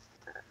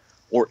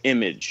or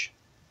image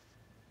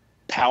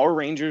Power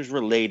Rangers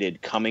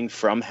related coming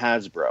from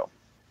Hasbro,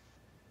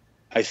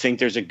 I think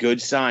there's a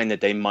good sign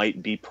that they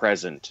might be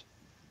present.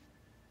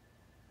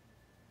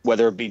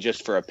 Whether it be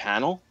just for a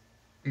panel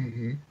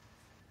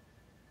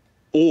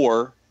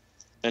or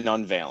an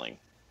unveiling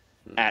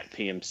at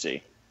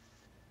PMC.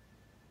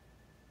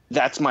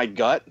 That's my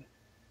gut,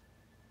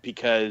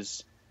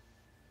 because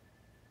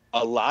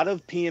a lot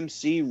of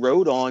PMC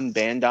rode on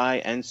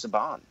Bandai and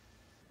Saban.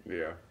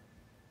 Yeah.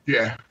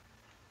 Yeah.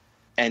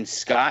 And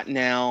Scott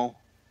now,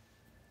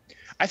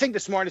 I think the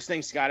smartest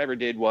thing Scott ever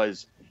did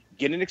was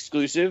get an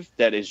exclusive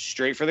that is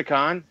straight for the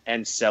con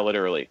and sell it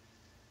early.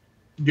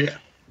 Yeah.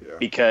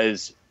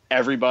 Because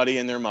everybody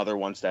and their mother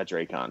wants that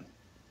Dracon.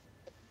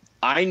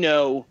 I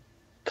know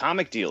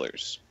comic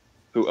dealers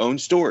who own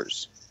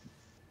stores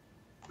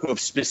who have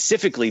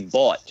specifically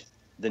bought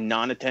the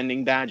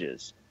non-attending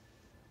badges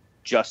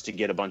just to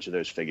get a bunch of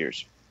those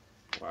figures.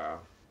 Wow.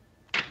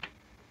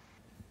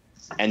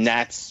 And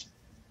that's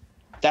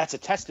a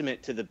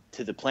testament to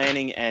the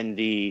planning and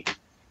the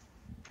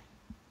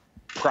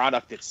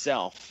product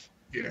itself.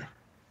 Yeah.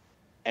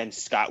 And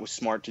Scott was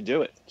smart to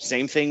do it.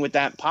 Same thing with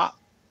that pop.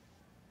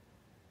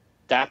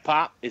 That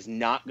pop is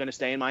not going to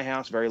stay in my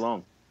house very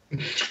long.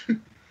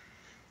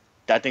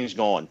 That thing's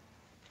gone.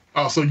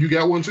 Oh, so you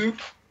got one too?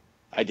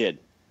 I did.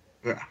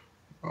 Yeah.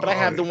 But I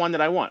have the one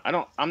that I want.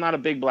 I'm not a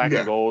big black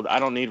and gold. I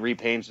don't need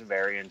repaints and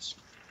variants.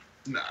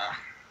 Nah.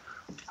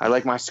 I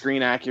like my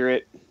screen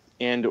accurate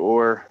and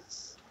or,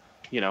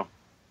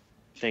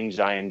 things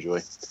I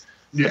enjoy.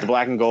 Yeah. But the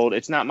black and gold,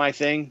 it's not my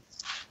thing.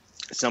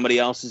 It's going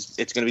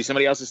to be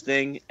somebody else's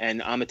thing,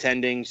 and I'm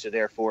attending, so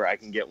therefore I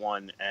can get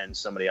one, and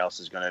somebody else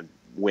is going to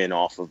win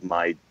off of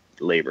my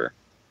labor.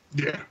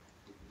 Yeah.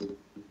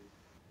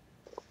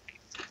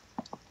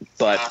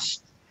 But,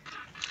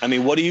 I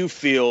mean, what do you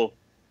feel,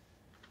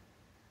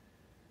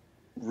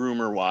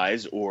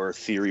 rumor-wise or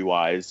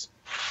theory-wise,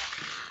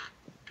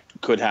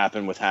 could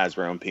happen with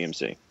Hasbro and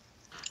PMC?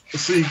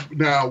 See,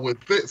 now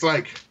with this,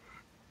 like,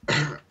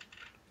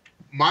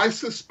 my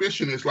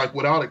suspicion is, like,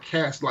 without a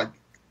cast, like,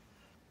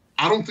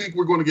 I don't think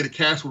we're going to get a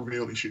cast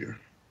reveal this year.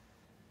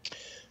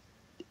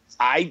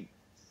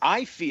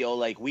 I feel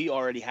like we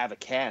already have a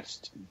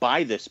cast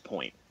by this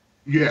point.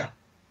 Yeah.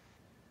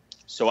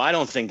 So I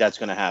don't think that's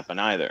going to happen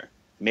either.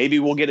 Maybe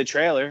we'll get a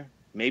trailer.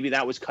 Maybe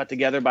that was cut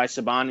together by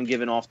Saban and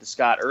given off to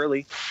Scott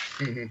early.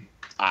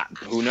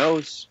 Who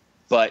knows?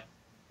 But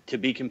to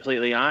be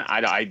completely honest,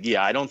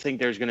 I don't think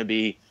there's going to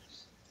be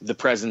the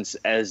presence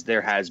as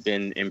there has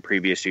been in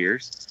previous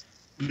years.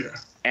 Yeah.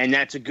 And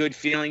that's a good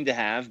feeling to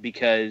have,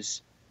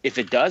 because if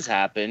it does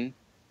happen,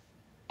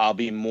 I'll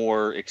be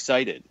more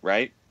excited,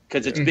 right?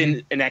 Because it's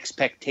been an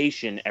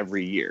expectation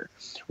every year.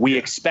 We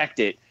expect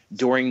it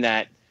during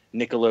that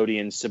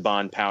Nickelodeon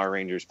Saban Power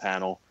Rangers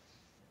panel,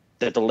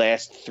 that the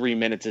last 3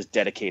 minutes is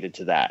dedicated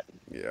to that.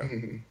 Yeah.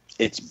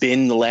 It's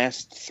been the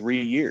last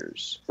 3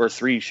 years, or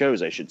 3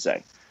 shows, I should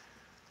say.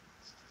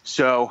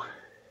 So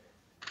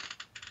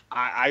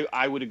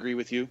I would agree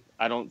with you.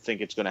 I don't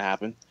think it's going to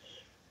happen.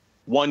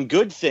 One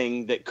good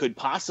thing that could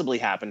possibly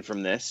happen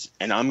from this,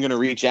 and I'm going to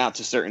reach out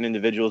to certain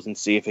individuals and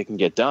see if it can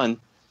get done.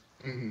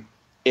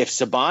 If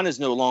Saban is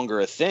no longer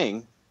a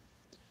thing,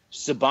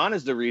 Saban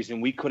is the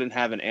reason we couldn't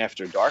have an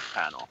After Dark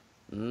panel.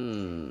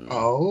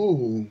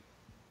 Oh.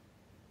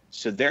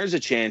 So there's a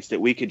chance that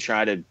we could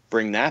try to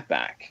bring that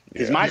back.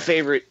 Because my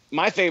favorite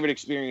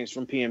experience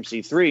from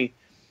PMC3,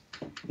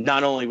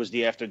 not only was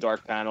the After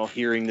Dark panel,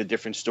 hearing the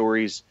different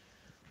stories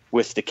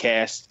with the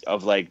cast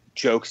of like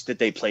jokes that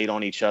they played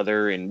on each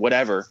other and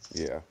whatever.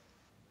 Yeah.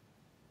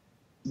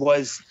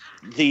 Was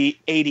the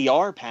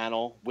ADR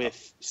panel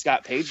with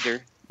Scott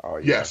Pageder. Oh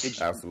yes,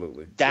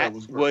 absolutely. That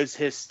was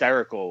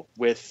hysterical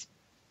with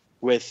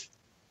I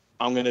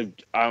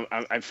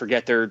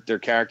forget their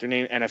character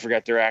name and I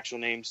forget their actual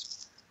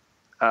names.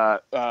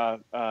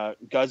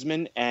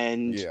 Guzman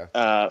and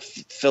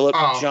Philip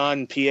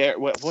John Pierre.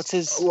 What's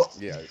his?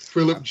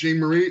 Philip Jean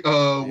Marie.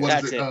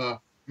 What is it?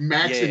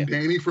 Max and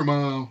Danny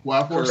from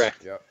Wild Horse.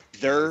 Correct.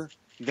 Yep.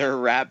 Their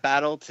rap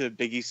battle to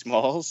Biggie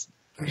Smalls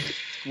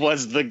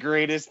was the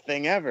greatest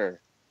thing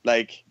ever.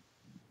 Like,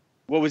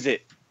 what was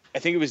it? I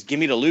think it was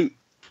 "Gimme the Loot,"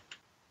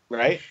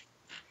 right?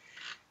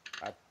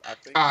 I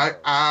think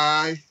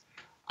I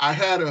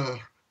had a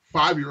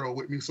 5-year-old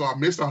with me, so I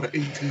missed all the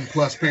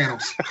 18+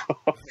 panels.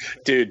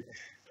 Dude,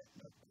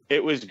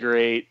 it was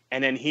great.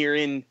 And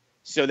then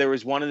so there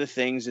was one of the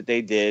things that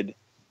they did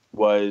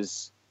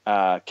was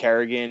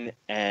Kerrigan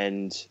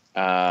and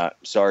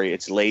sorry,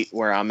 it's late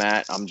where I'm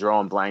at. I'm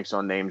drawing blanks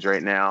on names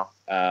right now.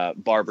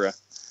 Barbara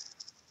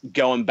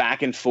going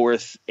back and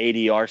forth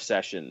ADR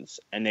sessions,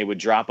 and they would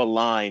drop a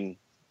line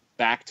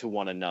back to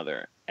one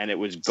another, and it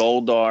was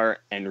Goldar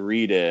and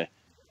Rita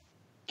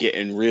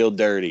getting real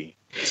dirty.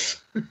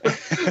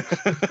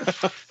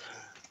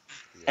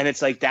 And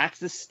it's like, that's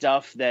the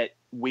stuff that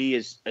we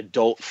as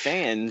adult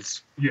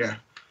fans Yeah.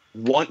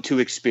 want to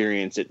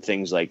experience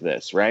things like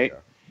this, right? Yeah.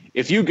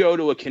 If you go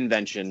to a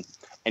convention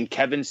and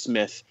Kevin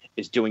Smith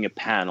is doing a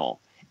panel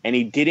and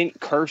he didn't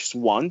curse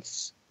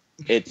once,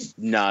 it's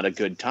not a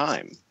good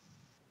time.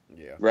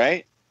 Yeah.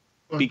 Right?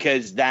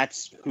 Because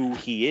that's who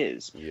he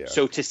is. Yeah.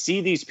 So to see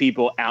these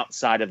people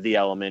outside of the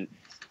element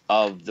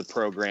of the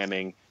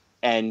programming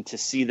and to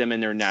see them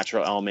in their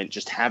natural element,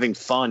 just having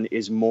fun,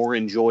 is more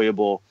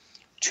enjoyable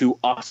to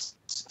us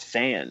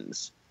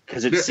fans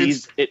because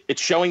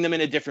it's showing them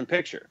in a different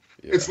picture.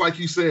 Yeah. It's like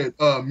you said,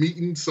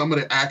 meeting some of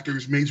the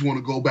actors made you want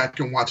to go back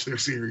and watch their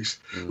series.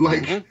 Mm-hmm.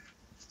 Like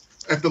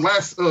at the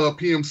last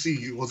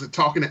PMC, was it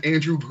talking to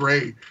Andrew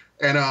Gray,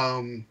 and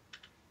I'm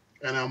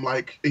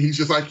like, he's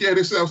just like, yeah,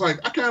 this. I was like,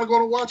 I kind of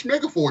going to watch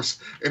Megaforce,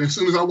 and as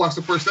soon as I watched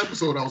the first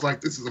episode, I was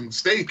like, this is a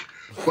mistake.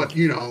 But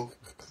you know,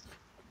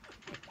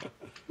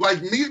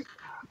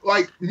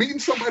 meeting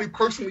somebody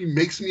personally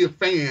makes me a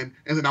fan,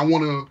 and then I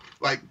want to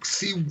like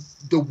see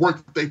the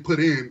work that they put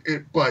in.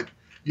 But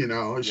you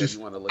know, it's just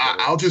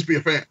I'll just be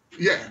a fan.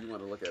 Yeah, you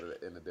want to look at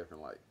it in a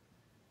different light.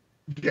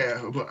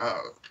 Yeah,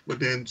 but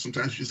then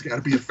sometimes you just got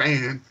to be a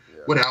fan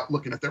without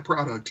looking at their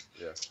product.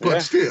 Yeah.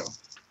 But still.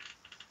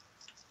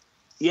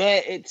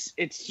 Yeah, it's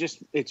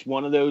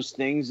one of those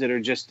things that are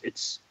just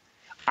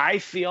I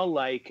feel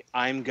like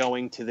I'm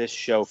going to this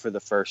show for the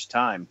first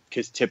time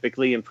because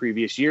typically in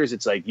previous years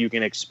it's like you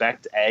can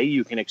expect A,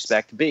 you can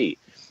expect B.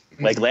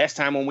 Like last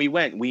time when we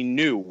went, we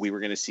knew we were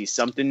going to see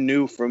something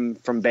new from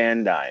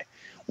Bandai.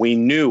 We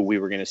knew we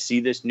were going to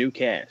see this new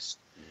cast.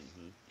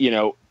 Mm-hmm. You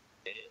know,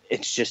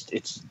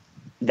 it's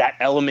that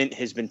element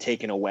has been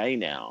taken away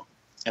now.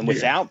 And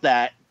without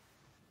that,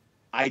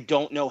 I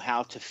don't know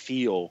how to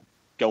feel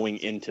going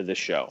into the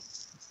show.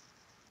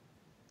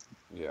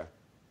 Yeah.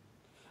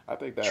 I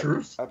think that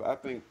I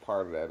think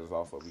part of that is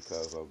also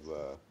because of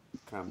the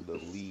kind of the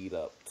lead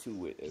up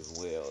to it as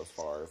well, as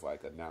far as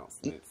like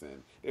announcements,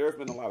 and there's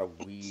been a lot of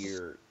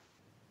weird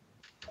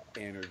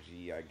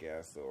energy, I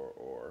guess,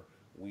 or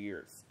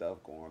weird stuff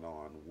going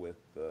on with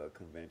the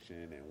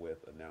convention and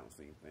with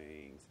announcing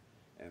things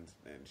and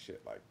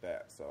shit like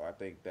that. So I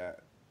think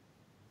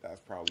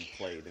that's probably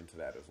played into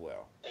that as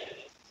well.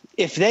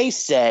 If they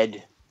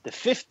said the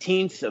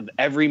 15th of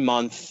every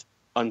month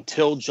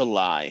until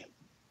July,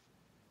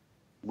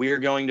 we're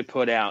going to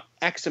put out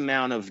X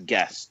amount of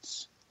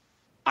guests,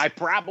 I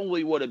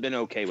probably would have been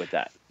okay with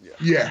that.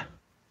 Yeah.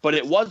 But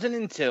it wasn't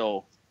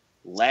until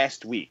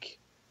last week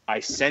I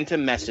sent a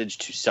message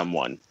to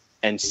someone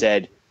and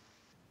said,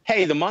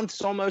 hey, the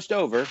month's almost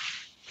over.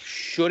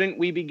 Shouldn't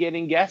we be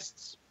getting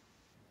guests?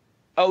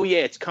 Oh, yeah,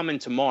 it's coming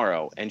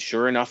tomorrow. And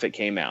sure enough, it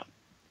came out.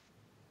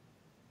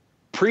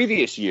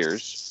 Previous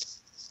years,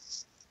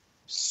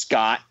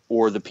 Scott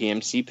or the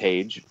PMC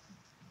page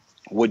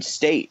would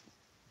state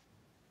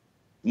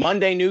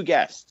Monday new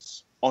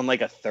guests on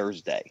like a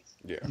Thursday.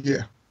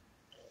 Yeah.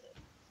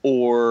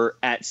 Or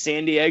at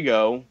San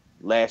Diego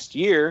last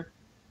year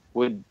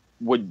would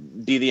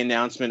be the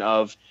announcement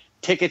of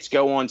tickets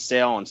go on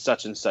sale on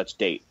such and such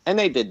date. And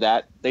they did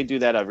that. They do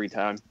that every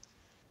time.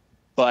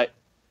 But,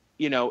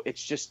 you know,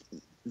 it's just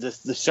the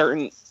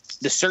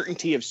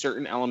certainty of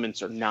certain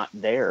elements are not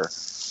there.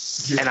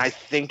 Yeah. And I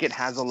think it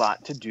has a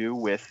lot to do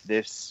with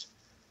this,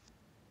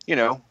 you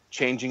know,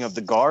 changing of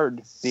the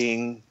guard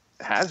being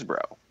Hasbro.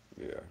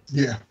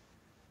 Yeah.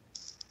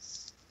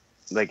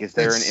 Like, is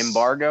there an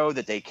embargo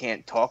that they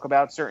can't talk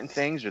about certain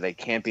things or they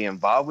can't be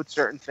involved with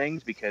certain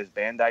things because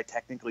Bandai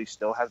technically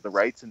still has the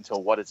rights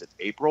until, what is it,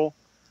 April?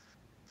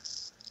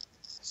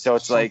 So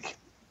it's like,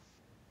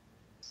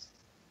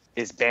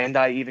 is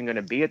Bandai even going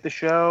to be at the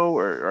show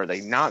or are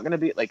they not going to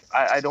be? Like,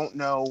 I don't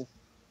know.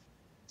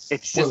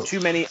 It's just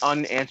too many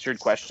unanswered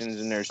questions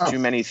and there's too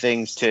many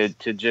things to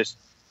just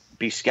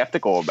be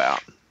skeptical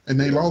about. And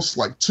they lost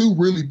like two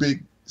really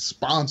big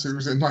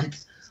sponsors and like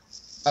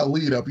a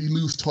lead up. You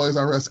lose Toys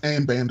R Us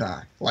and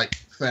Bandai like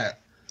that.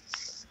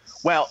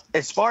 Well,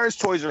 as far as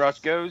Toys R Us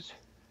goes,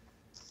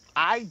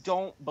 I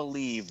don't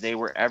believe they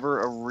were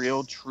ever a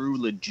real, true,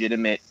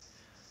 legitimate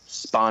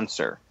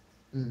sponsor.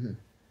 Mm-hmm.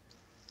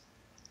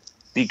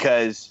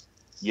 Because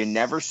you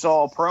never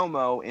saw a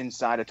promo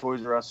inside a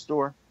Toys R Us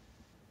store.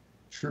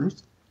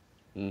 Truth.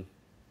 Good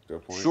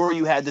point. Sure,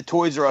 you had the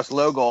Toys R Us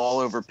logo all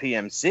over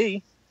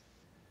PMC,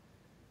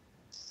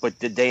 but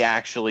did they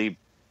actually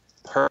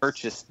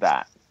purchase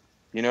that?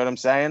 You know what I'm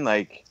saying?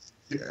 Like,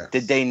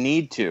 did they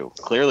need to?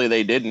 Clearly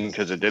they didn't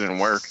because it didn't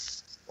work.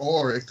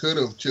 Or it could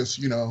have just,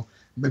 you know,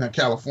 been a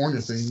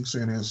California thing,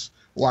 seeing as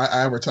why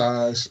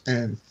advertise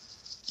in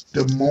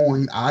Des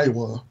Moines,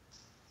 Iowa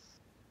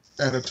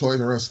at a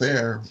Toys R Us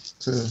there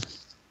to...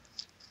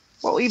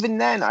 Well, even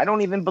then, I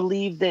don't even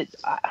believe that...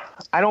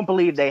 I don't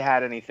believe they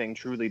had anything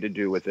truly to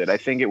do with it. I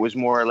think it was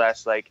more or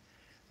less like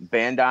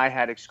Bandai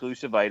had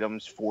exclusive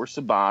items for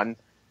Saban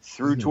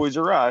through Toys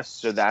R Us,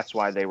 so that's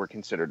why they were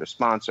considered a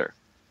sponsor.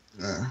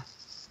 Yeah.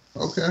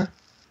 Okay.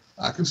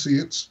 I can see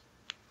it.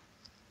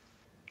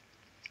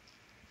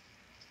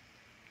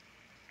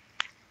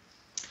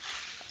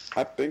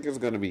 I think it's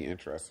going to be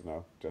interesting,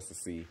 though, just to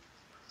see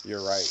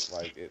You're right.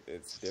 Like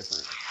it's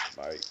different.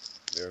 Like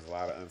there's a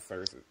lot of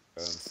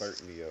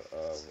uncertainty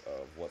of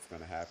what's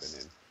going to happen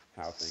and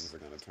how things are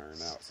going to turn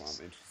out. So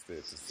I'm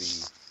interested to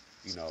see,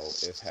 if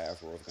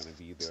Hasbro is going to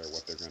be there,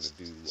 what they're going to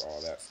do,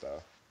 all that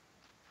stuff.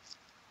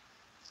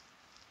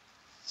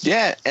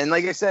 Yeah, and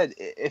like I said,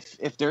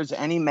 if there's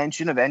any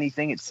mention of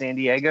anything at San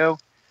Diego,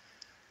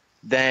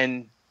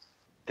 then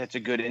that's a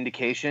good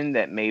indication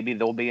that maybe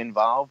they'll be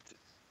involved.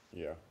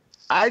 Yeah.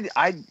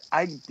 I'd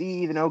be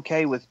even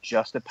okay with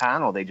just a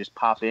panel. They just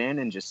pop in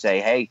and just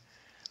say, "Hey,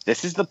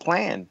 this is the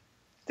plan.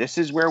 This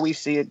is where we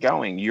see it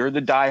going. You're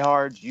the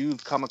diehards.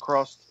 You've come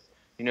across,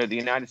 the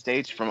United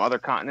States from other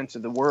continents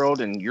of the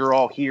world, and you're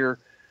all here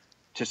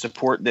to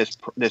support this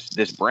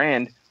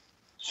brand.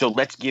 So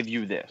let's give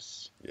you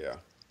this." Yeah.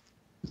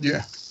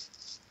 Yeah.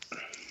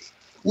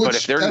 But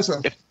if there's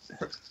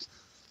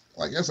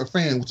as a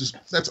fan,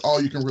 that's all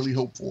you can really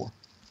hope for.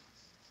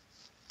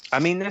 I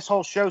mean, this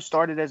whole show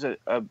started as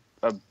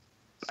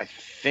I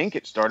think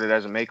it started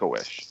as a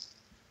Make-A-Wish.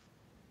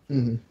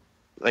 Mm-hmm.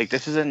 Like,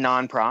 this is a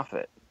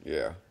non-profit.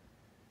 Yeah.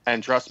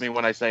 And trust me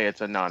when I say it's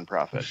a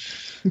non-profit.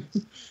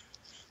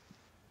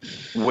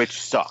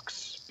 Which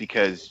sucks,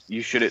 because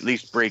you should at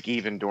least break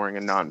even during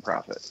a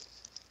non-profit.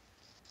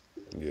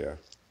 Yeah.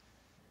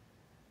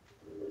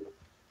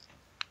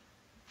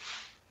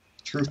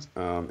 True.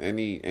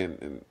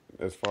 And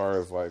as far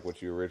as like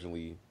what you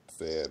originally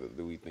said,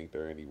 do we think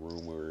there are any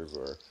rumors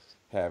or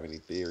have any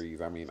theories?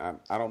 I mean,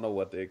 I don't know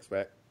what to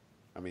expect.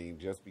 I mean,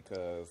 just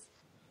because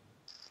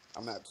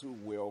I'm not too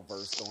well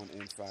versed on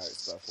inside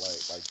stuff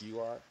like you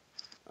are.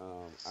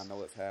 I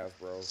know it's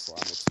Hasbro, so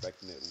I'm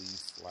expecting at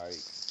least like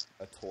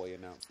a toy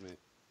announcement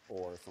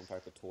or some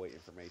type of toy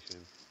information.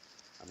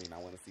 I mean, I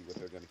want to see what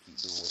they're going to keep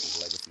doing with this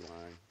legacy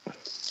line.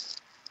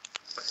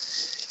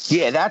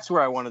 Yeah, that's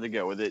where I wanted to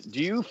go with it.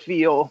 Do you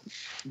feel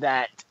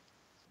that,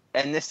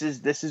 and this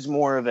is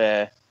more of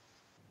a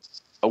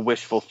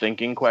wishful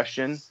thinking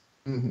question,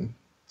 mm-hmm.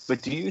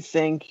 but do you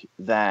think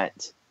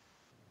that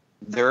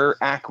their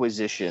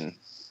acquisition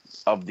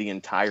of the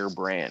entire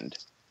brand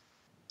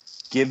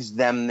gives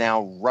them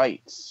now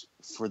rights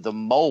for the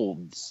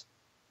molds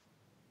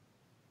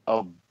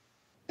of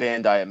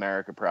Bandai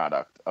America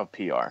product of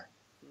PR?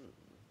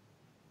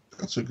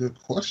 That's a good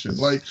question.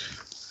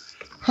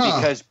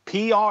 Because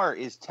PR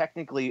is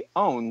technically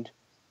owned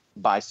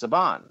by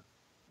Saban,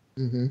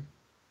 mm-hmm.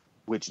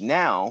 which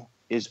now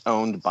is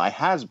owned by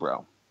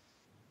Hasbro.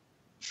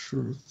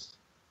 Truth.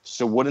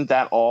 So wouldn't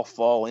that all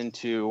fall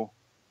into,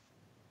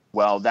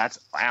 well, that's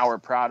our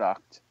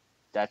product,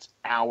 that's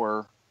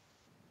our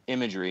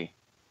imagery,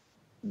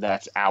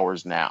 that's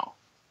ours now?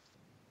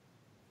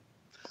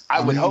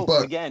 I would hope,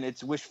 again,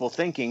 it's wishful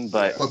thinking,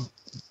 but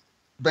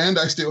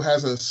Bandai still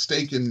has a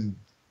stake in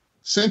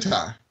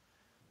Sentai.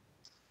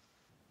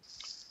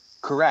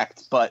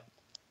 Correct, but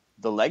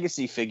the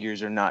legacy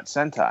figures are not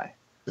Sentai.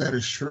 That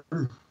is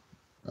true.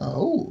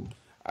 Oh.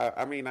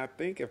 I mean, I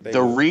think if they...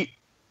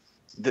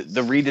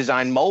 The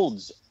redesigned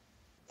molds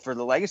for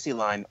the legacy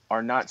line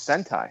are not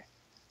Sentai.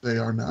 They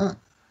are not.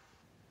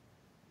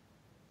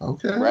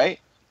 Okay. Right?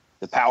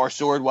 The Power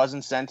Sword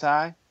wasn't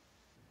Sentai.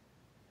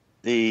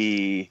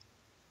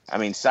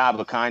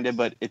 Saba kind of,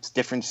 but it's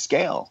different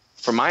scale.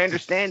 From my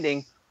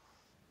understanding,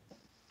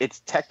 it's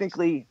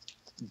technically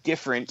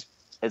different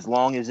as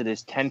long as it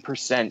is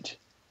 10%.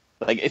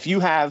 Like if you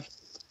have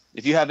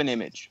an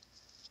image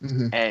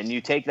mm-hmm. and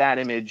you take that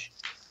image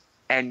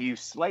and you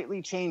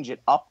slightly change it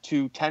up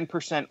to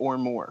 10% or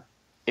more,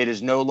 it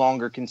is no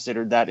longer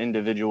considered that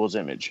individual's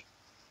image.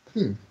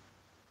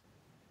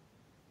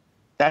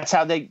 That's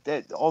how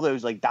all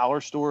those like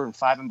dollar store and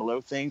Five and Below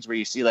things where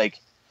you see like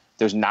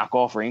those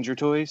knockoff Ranger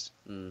toys.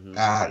 Mm-hmm.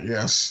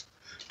 Yes.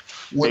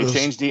 They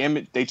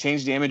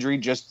changed the imagery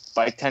just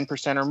by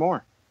 10% or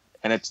more,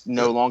 and it's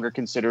no longer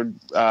considered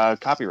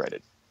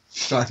copyrighted.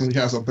 Shockingly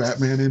has a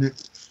Batman in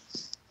it.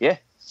 Yeah.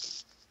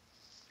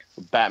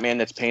 Batman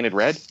that's painted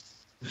red.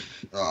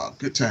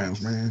 Good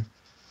times, man.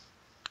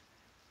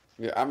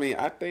 Yeah, I mean,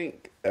 I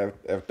think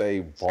if they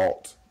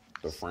bought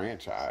the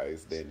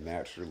franchise, then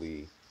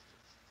naturally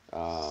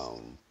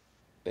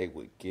they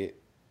would get,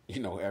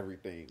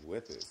 everything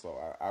with it. So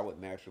I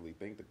would naturally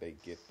think that they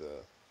get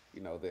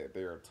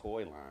their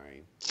toy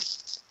line.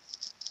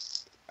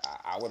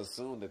 I would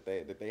assume that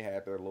they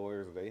had their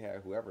lawyers or they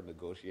had whoever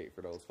negotiate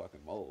for those fucking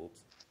molds.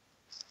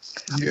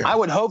 Yeah. I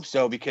would hope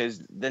so, because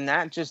then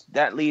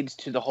that leads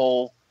to the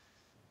whole.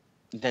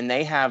 Then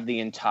they have the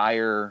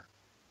entire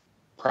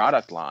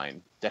product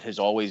line that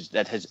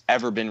has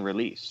ever been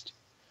released.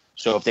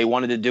 So if they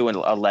wanted to do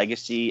a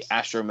legacy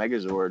Astro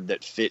Megazord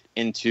that fit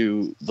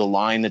into the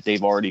line that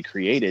they've already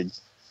created,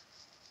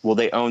 will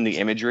they own the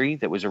imagery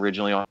that was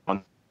originally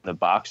on the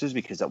boxes?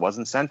 Because that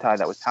wasn't Sentai,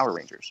 that was Power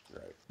Rangers.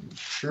 Right.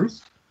 Sure.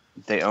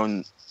 They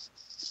own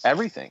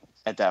everything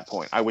at that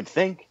point, I would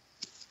think.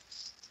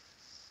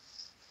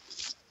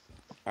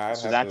 I'll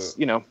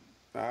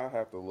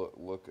have to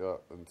look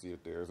up and see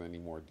if there's any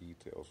more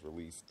details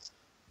released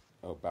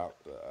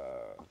about the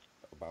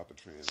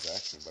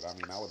transaction. But I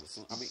mean, I would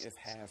assume. I mean, it's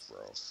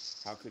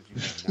Hasbro. How could you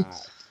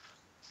not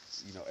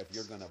you know, if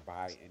you're gonna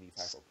buy any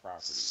type of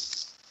property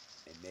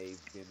and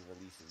they've been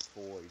releasing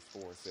toys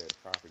for said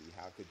property,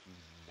 how could you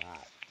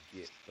not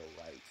get the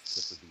rights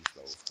to produce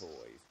those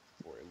toys,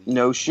 or at least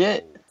No the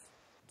shit. molds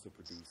to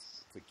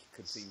produce, to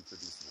continue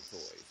producing the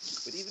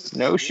toys? But even if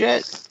No they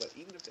didn't, shit. but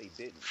even if they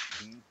didn't,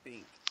 do you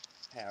think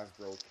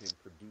Hasbro can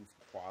produce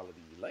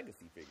quality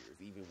legacy figures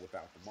even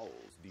without the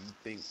molds? Do you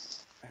think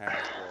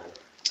Hasbro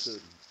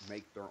could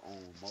make their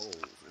own molds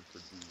and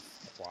produce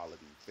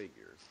quality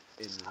figures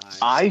in line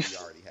with what we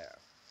already have?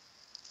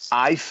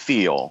 I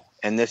feel,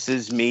 and this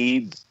is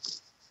me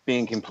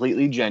being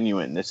completely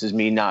genuine, this is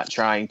me not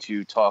trying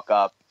to talk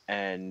up,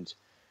 and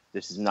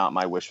this is not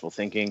my wishful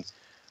thinking,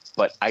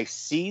 but I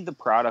see the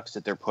products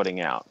that they're putting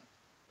out.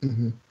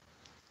 Mm-hmm.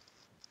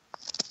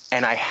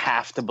 And I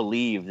have to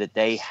believe that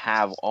they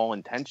have all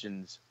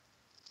intentions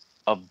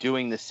of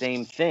doing the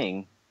same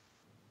thing,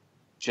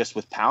 just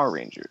with Power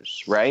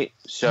Rangers, right?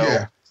 So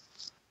Yeah.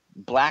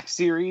 Black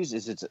Series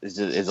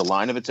is a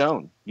line of its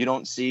own. You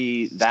don't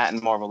see that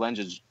in Marvel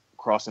Legends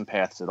crossing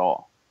paths at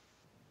all.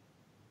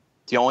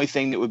 The only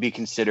thing that would be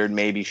considered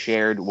maybe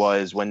shared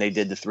was when they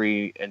did the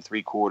 3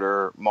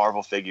 3/4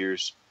 Marvel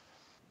figures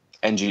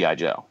and G.I.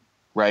 Joe,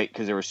 right?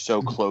 Because they were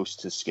so close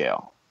to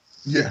scale.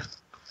 Yeah.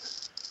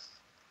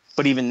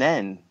 But even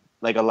then,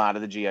 like a lot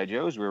of the G.I.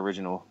 Joes were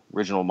original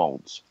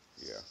molds.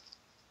 Yeah.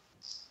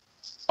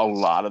 A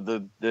lot of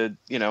the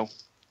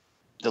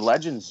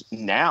Legends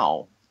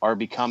now are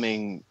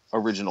becoming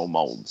original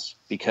molds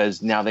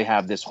because now they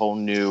have this whole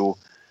new,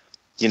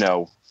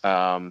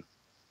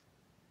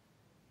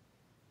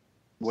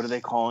 what are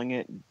they calling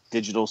it?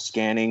 Digital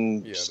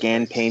scanning,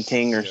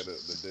 painting, or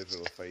the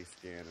digital face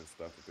scan and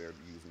stuff that they're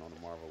using on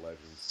the Marvel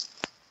Legends.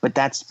 But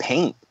that's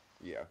paint.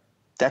 Yeah.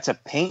 That's a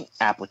paint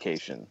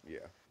application. Yeah.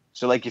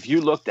 So, like, if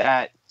you looked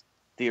at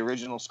the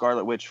original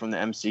Scarlet Witch from the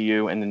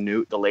MCU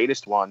and the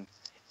latest one,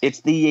 it's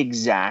the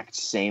exact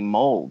same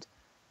mold,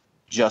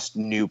 just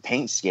new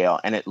paint scale,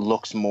 and it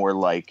looks more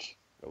like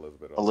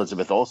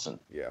Elizabeth Olsen.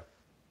 Yeah.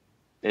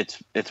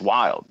 It's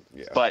wild.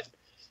 Yeah. But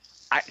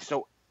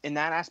so in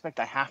that aspect,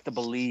 I have to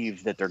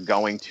believe that they're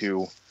going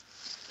to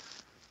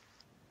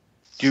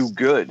do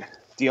good.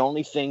 The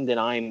only thing that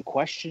I'm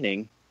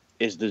questioning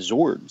is the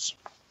Zords.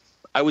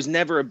 I was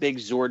never a big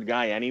Zord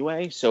guy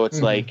anyway, so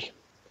it's like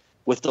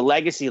with the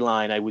Legacy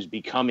line, I was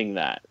becoming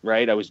that,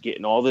 right? I was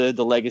getting all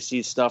the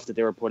Legacy stuff that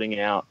they were putting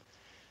out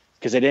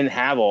because I didn't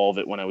have all of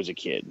it when I was a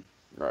kid.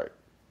 Right.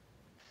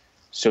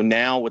 So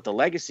now with the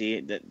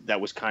Legacy,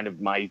 that was kind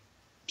of my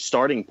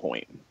starting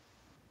point.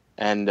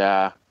 And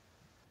I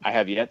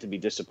have yet to be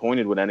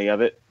disappointed with any of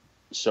it.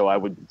 So I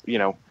would,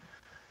 if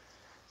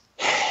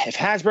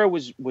Hasbro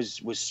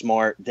was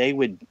smart, they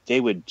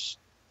would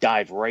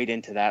dive right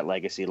into that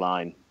Legacy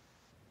line.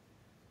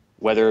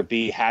 Whether it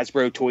be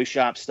Hasbro Toy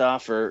Shop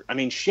stuff or, I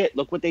mean, shit,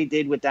 look what they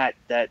did with that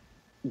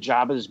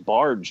Jabba's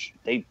barge.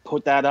 They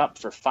put that up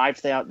for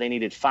 5,000. They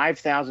needed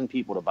 5,000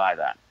 people to buy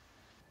that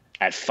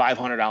at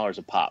 $500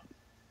 a pop.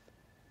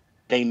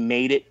 They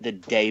made it the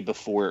day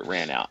before it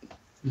ran out.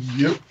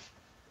 Yep.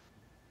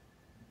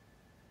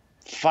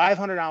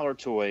 $500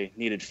 toy,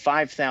 needed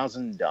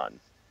 5,000 done.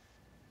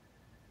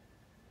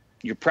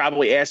 You're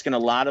probably asking a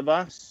lot of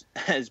us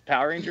as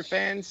Power Ranger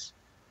fans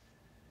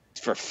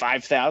for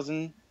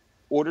 5,000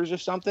 orders or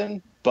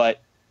something,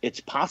 but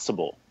it's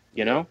possible,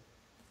 You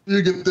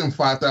get them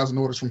 5,000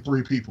 orders from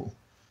 3 people.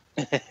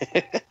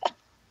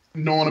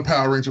 Knowing a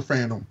Power Ranger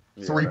fandom.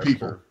 3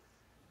 people.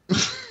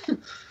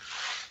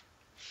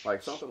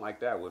 Like, something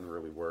like that wouldn't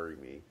really worry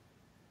me.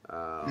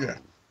 Yeah.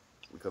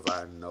 Because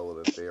I know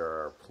that there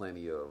are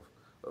plenty of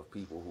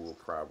people who will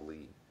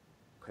probably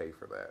pay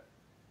for that.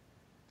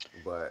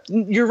 But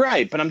you're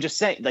right, but I'm just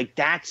saying, like,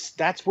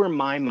 that's where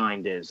my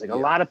mind is. Like, a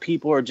lot of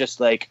people are just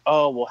like,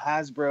 oh, well,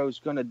 Hasbro's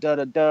gonna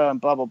da-da-da and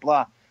blah, blah,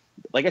 blah.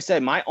 Like I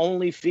said, my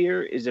only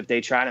fear is if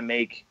they try to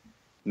make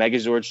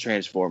Megazords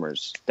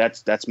Transformers.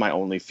 That's my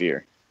only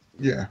fear.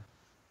 Yeah.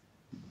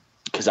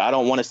 Because I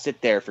don't want to sit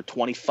there for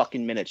 20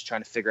 fucking minutes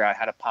trying to figure out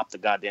how to pop the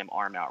goddamn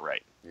arm out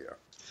right. Yeah.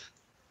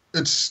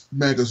 It's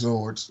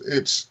Megazords.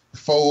 It's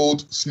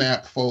fold,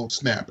 snap,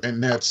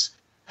 and that's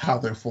how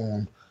they're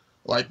formed.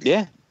 Like,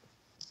 Yeah.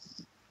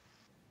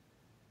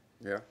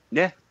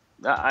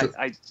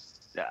 I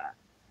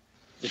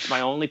it's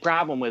my only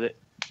problem with it.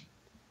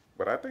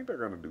 But I think they're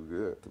gonna do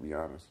good, to be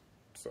honest.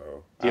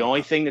 So the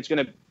only thing that's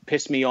gonna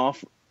piss me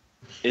off,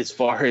 as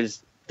far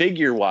as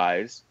figure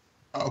wise,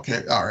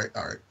 okay, all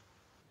right,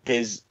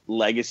 is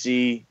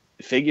Legacy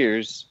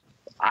figures.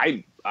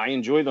 I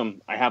enjoy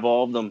them. I have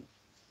all of them.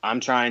 I'm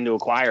trying to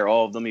acquire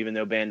all of them, even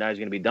though Bandai is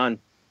going to be done.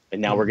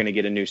 And now we're going to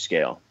get a new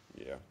scale.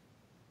 Yeah.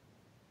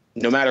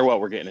 No matter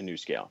what, we're getting a new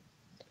scale.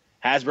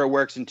 Hasbro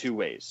works in 2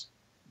 ways.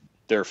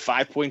 There are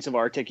 5 points of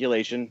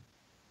articulation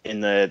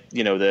in the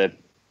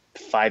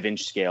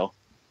 5-inch scale.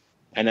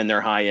 And then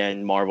their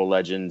high-end Marvel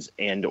Legends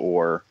and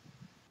or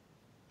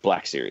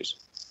Black Series.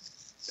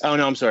 Oh,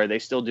 no, I'm sorry. They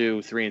still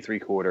do 3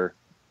 3/4.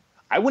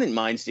 I wouldn't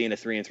mind seeing a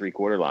 3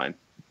 3/4 line.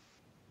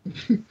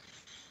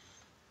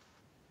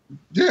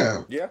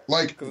 Yeah. Yeah.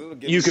 Like,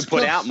 you could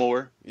put out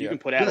more. You can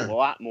put out Yeah. a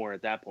lot more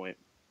at that point.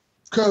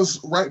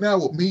 because right now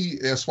with me,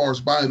 as far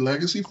as buying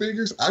legacy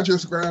figures, I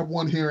just grab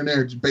one here and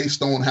there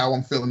based on how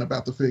I'm feeling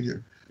about the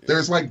figure. Yeah.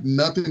 There's like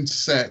nothing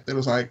set that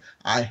is like,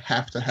 I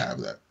have to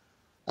have that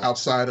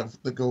outside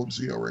of the Gold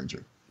Zeo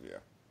Ranger. Yeah.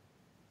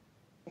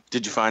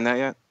 Did you find that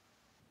yet?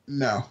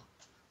 No.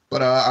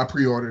 But I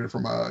pre-ordered it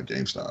from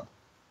GameStop.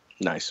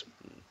 Nice.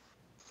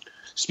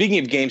 Speaking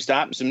of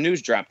GameStop, some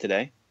news dropped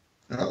today.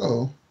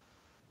 Uh-oh.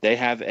 They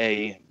have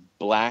a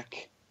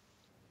black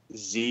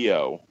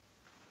Zeo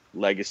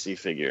legacy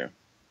figure.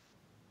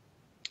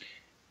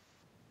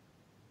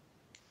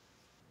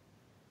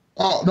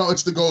 Oh, no,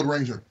 it's the Gold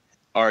Ranger.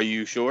 Are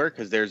you sure?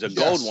 Because there's a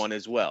gold one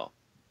as well.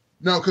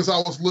 No, because I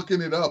was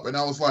looking it up, and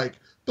I was like,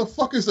 the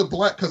fuck is the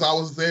black? Because I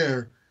was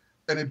there,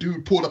 and a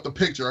dude pulled up the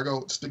picture. I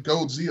go, it's the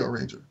Gold Zeo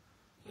Ranger.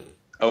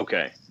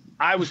 Okay.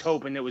 I was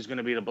hoping it was going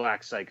to be the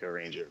Black Psycho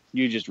Ranger.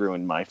 You just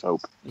ruined my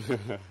hope.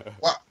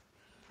 Wow.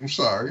 I'm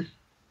sorry.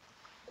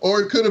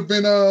 Or it could have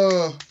been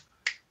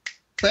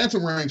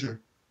Phantom Ranger.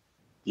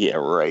 Yeah,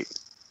 right.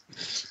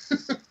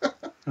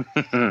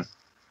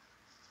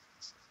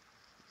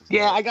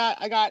 Yeah,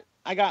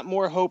 I got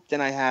more hope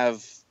than I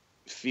have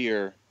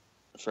fear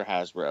for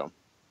Hasbro.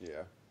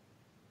 Yeah.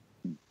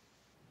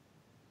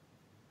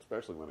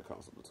 Especially when it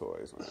comes to the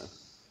toys, man.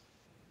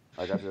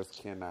 Like, I just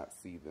cannot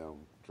see them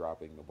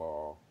dropping the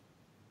ball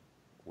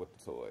with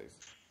the toys.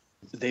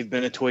 They've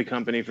been a toy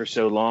company for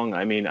so long.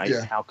 I mean,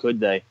 Yeah. how could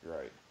they?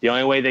 Right. The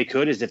only way they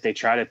could is if they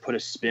try to put a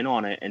spin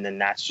on it, and then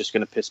that's just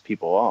going to piss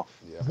people off.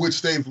 Yeah.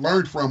 Which they've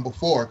learned from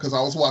before, because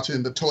I was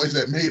watching the Toys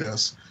That Made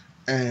Us,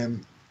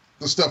 and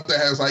the stuff that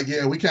has like,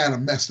 yeah, we kind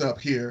of messed up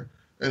here,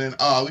 and then,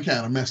 we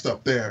kind of messed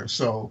up there.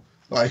 So,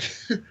 like,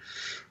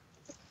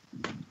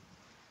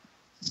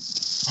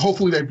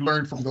 hopefully they've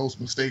learned from those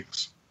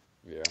mistakes.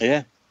 Yeah.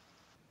 Yeah.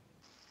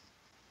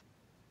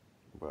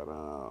 But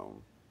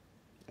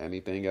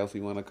anything else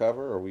you want to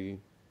cover? Or are we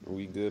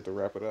good to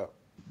wrap it up?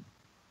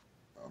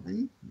 I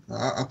mean,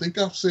 I think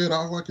I've said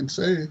all I can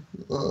say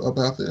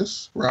about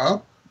this.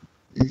 Rob,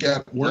 you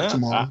got work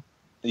tomorrow.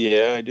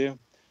 Yeah, I do.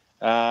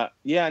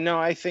 Yeah, no,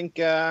 I think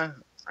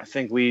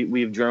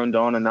we've droned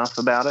on enough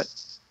about it.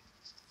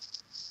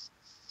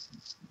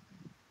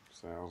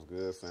 Sounds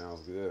good.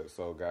 Sounds good.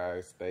 So,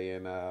 guys, stay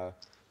in.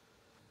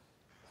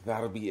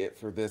 That'll be it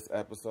for this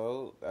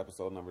episode.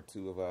 Episode number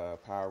 2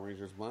 of Power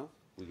Rangers Month.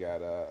 We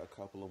got a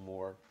couple of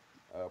more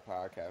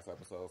podcast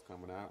episodes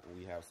coming out, and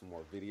we have some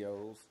more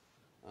videos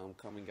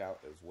coming out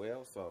as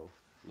well. So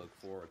look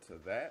forward to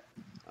that,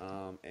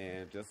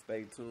 and just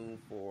stay tuned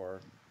for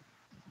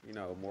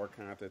more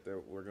content that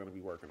we're going to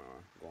be working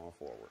on going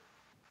forward.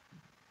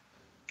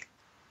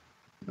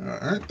 All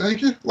right,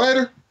 thank you.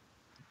 Later.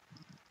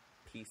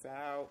 Peace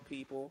out,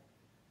 people.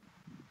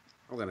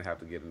 I'm gonna have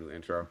to get a new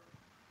intro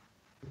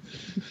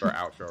or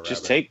outro. Rather.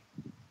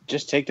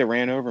 Just take the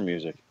ran over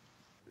music.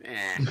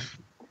 I'm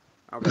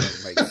gonna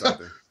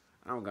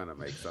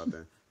make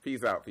something.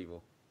 Peace out,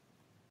 people.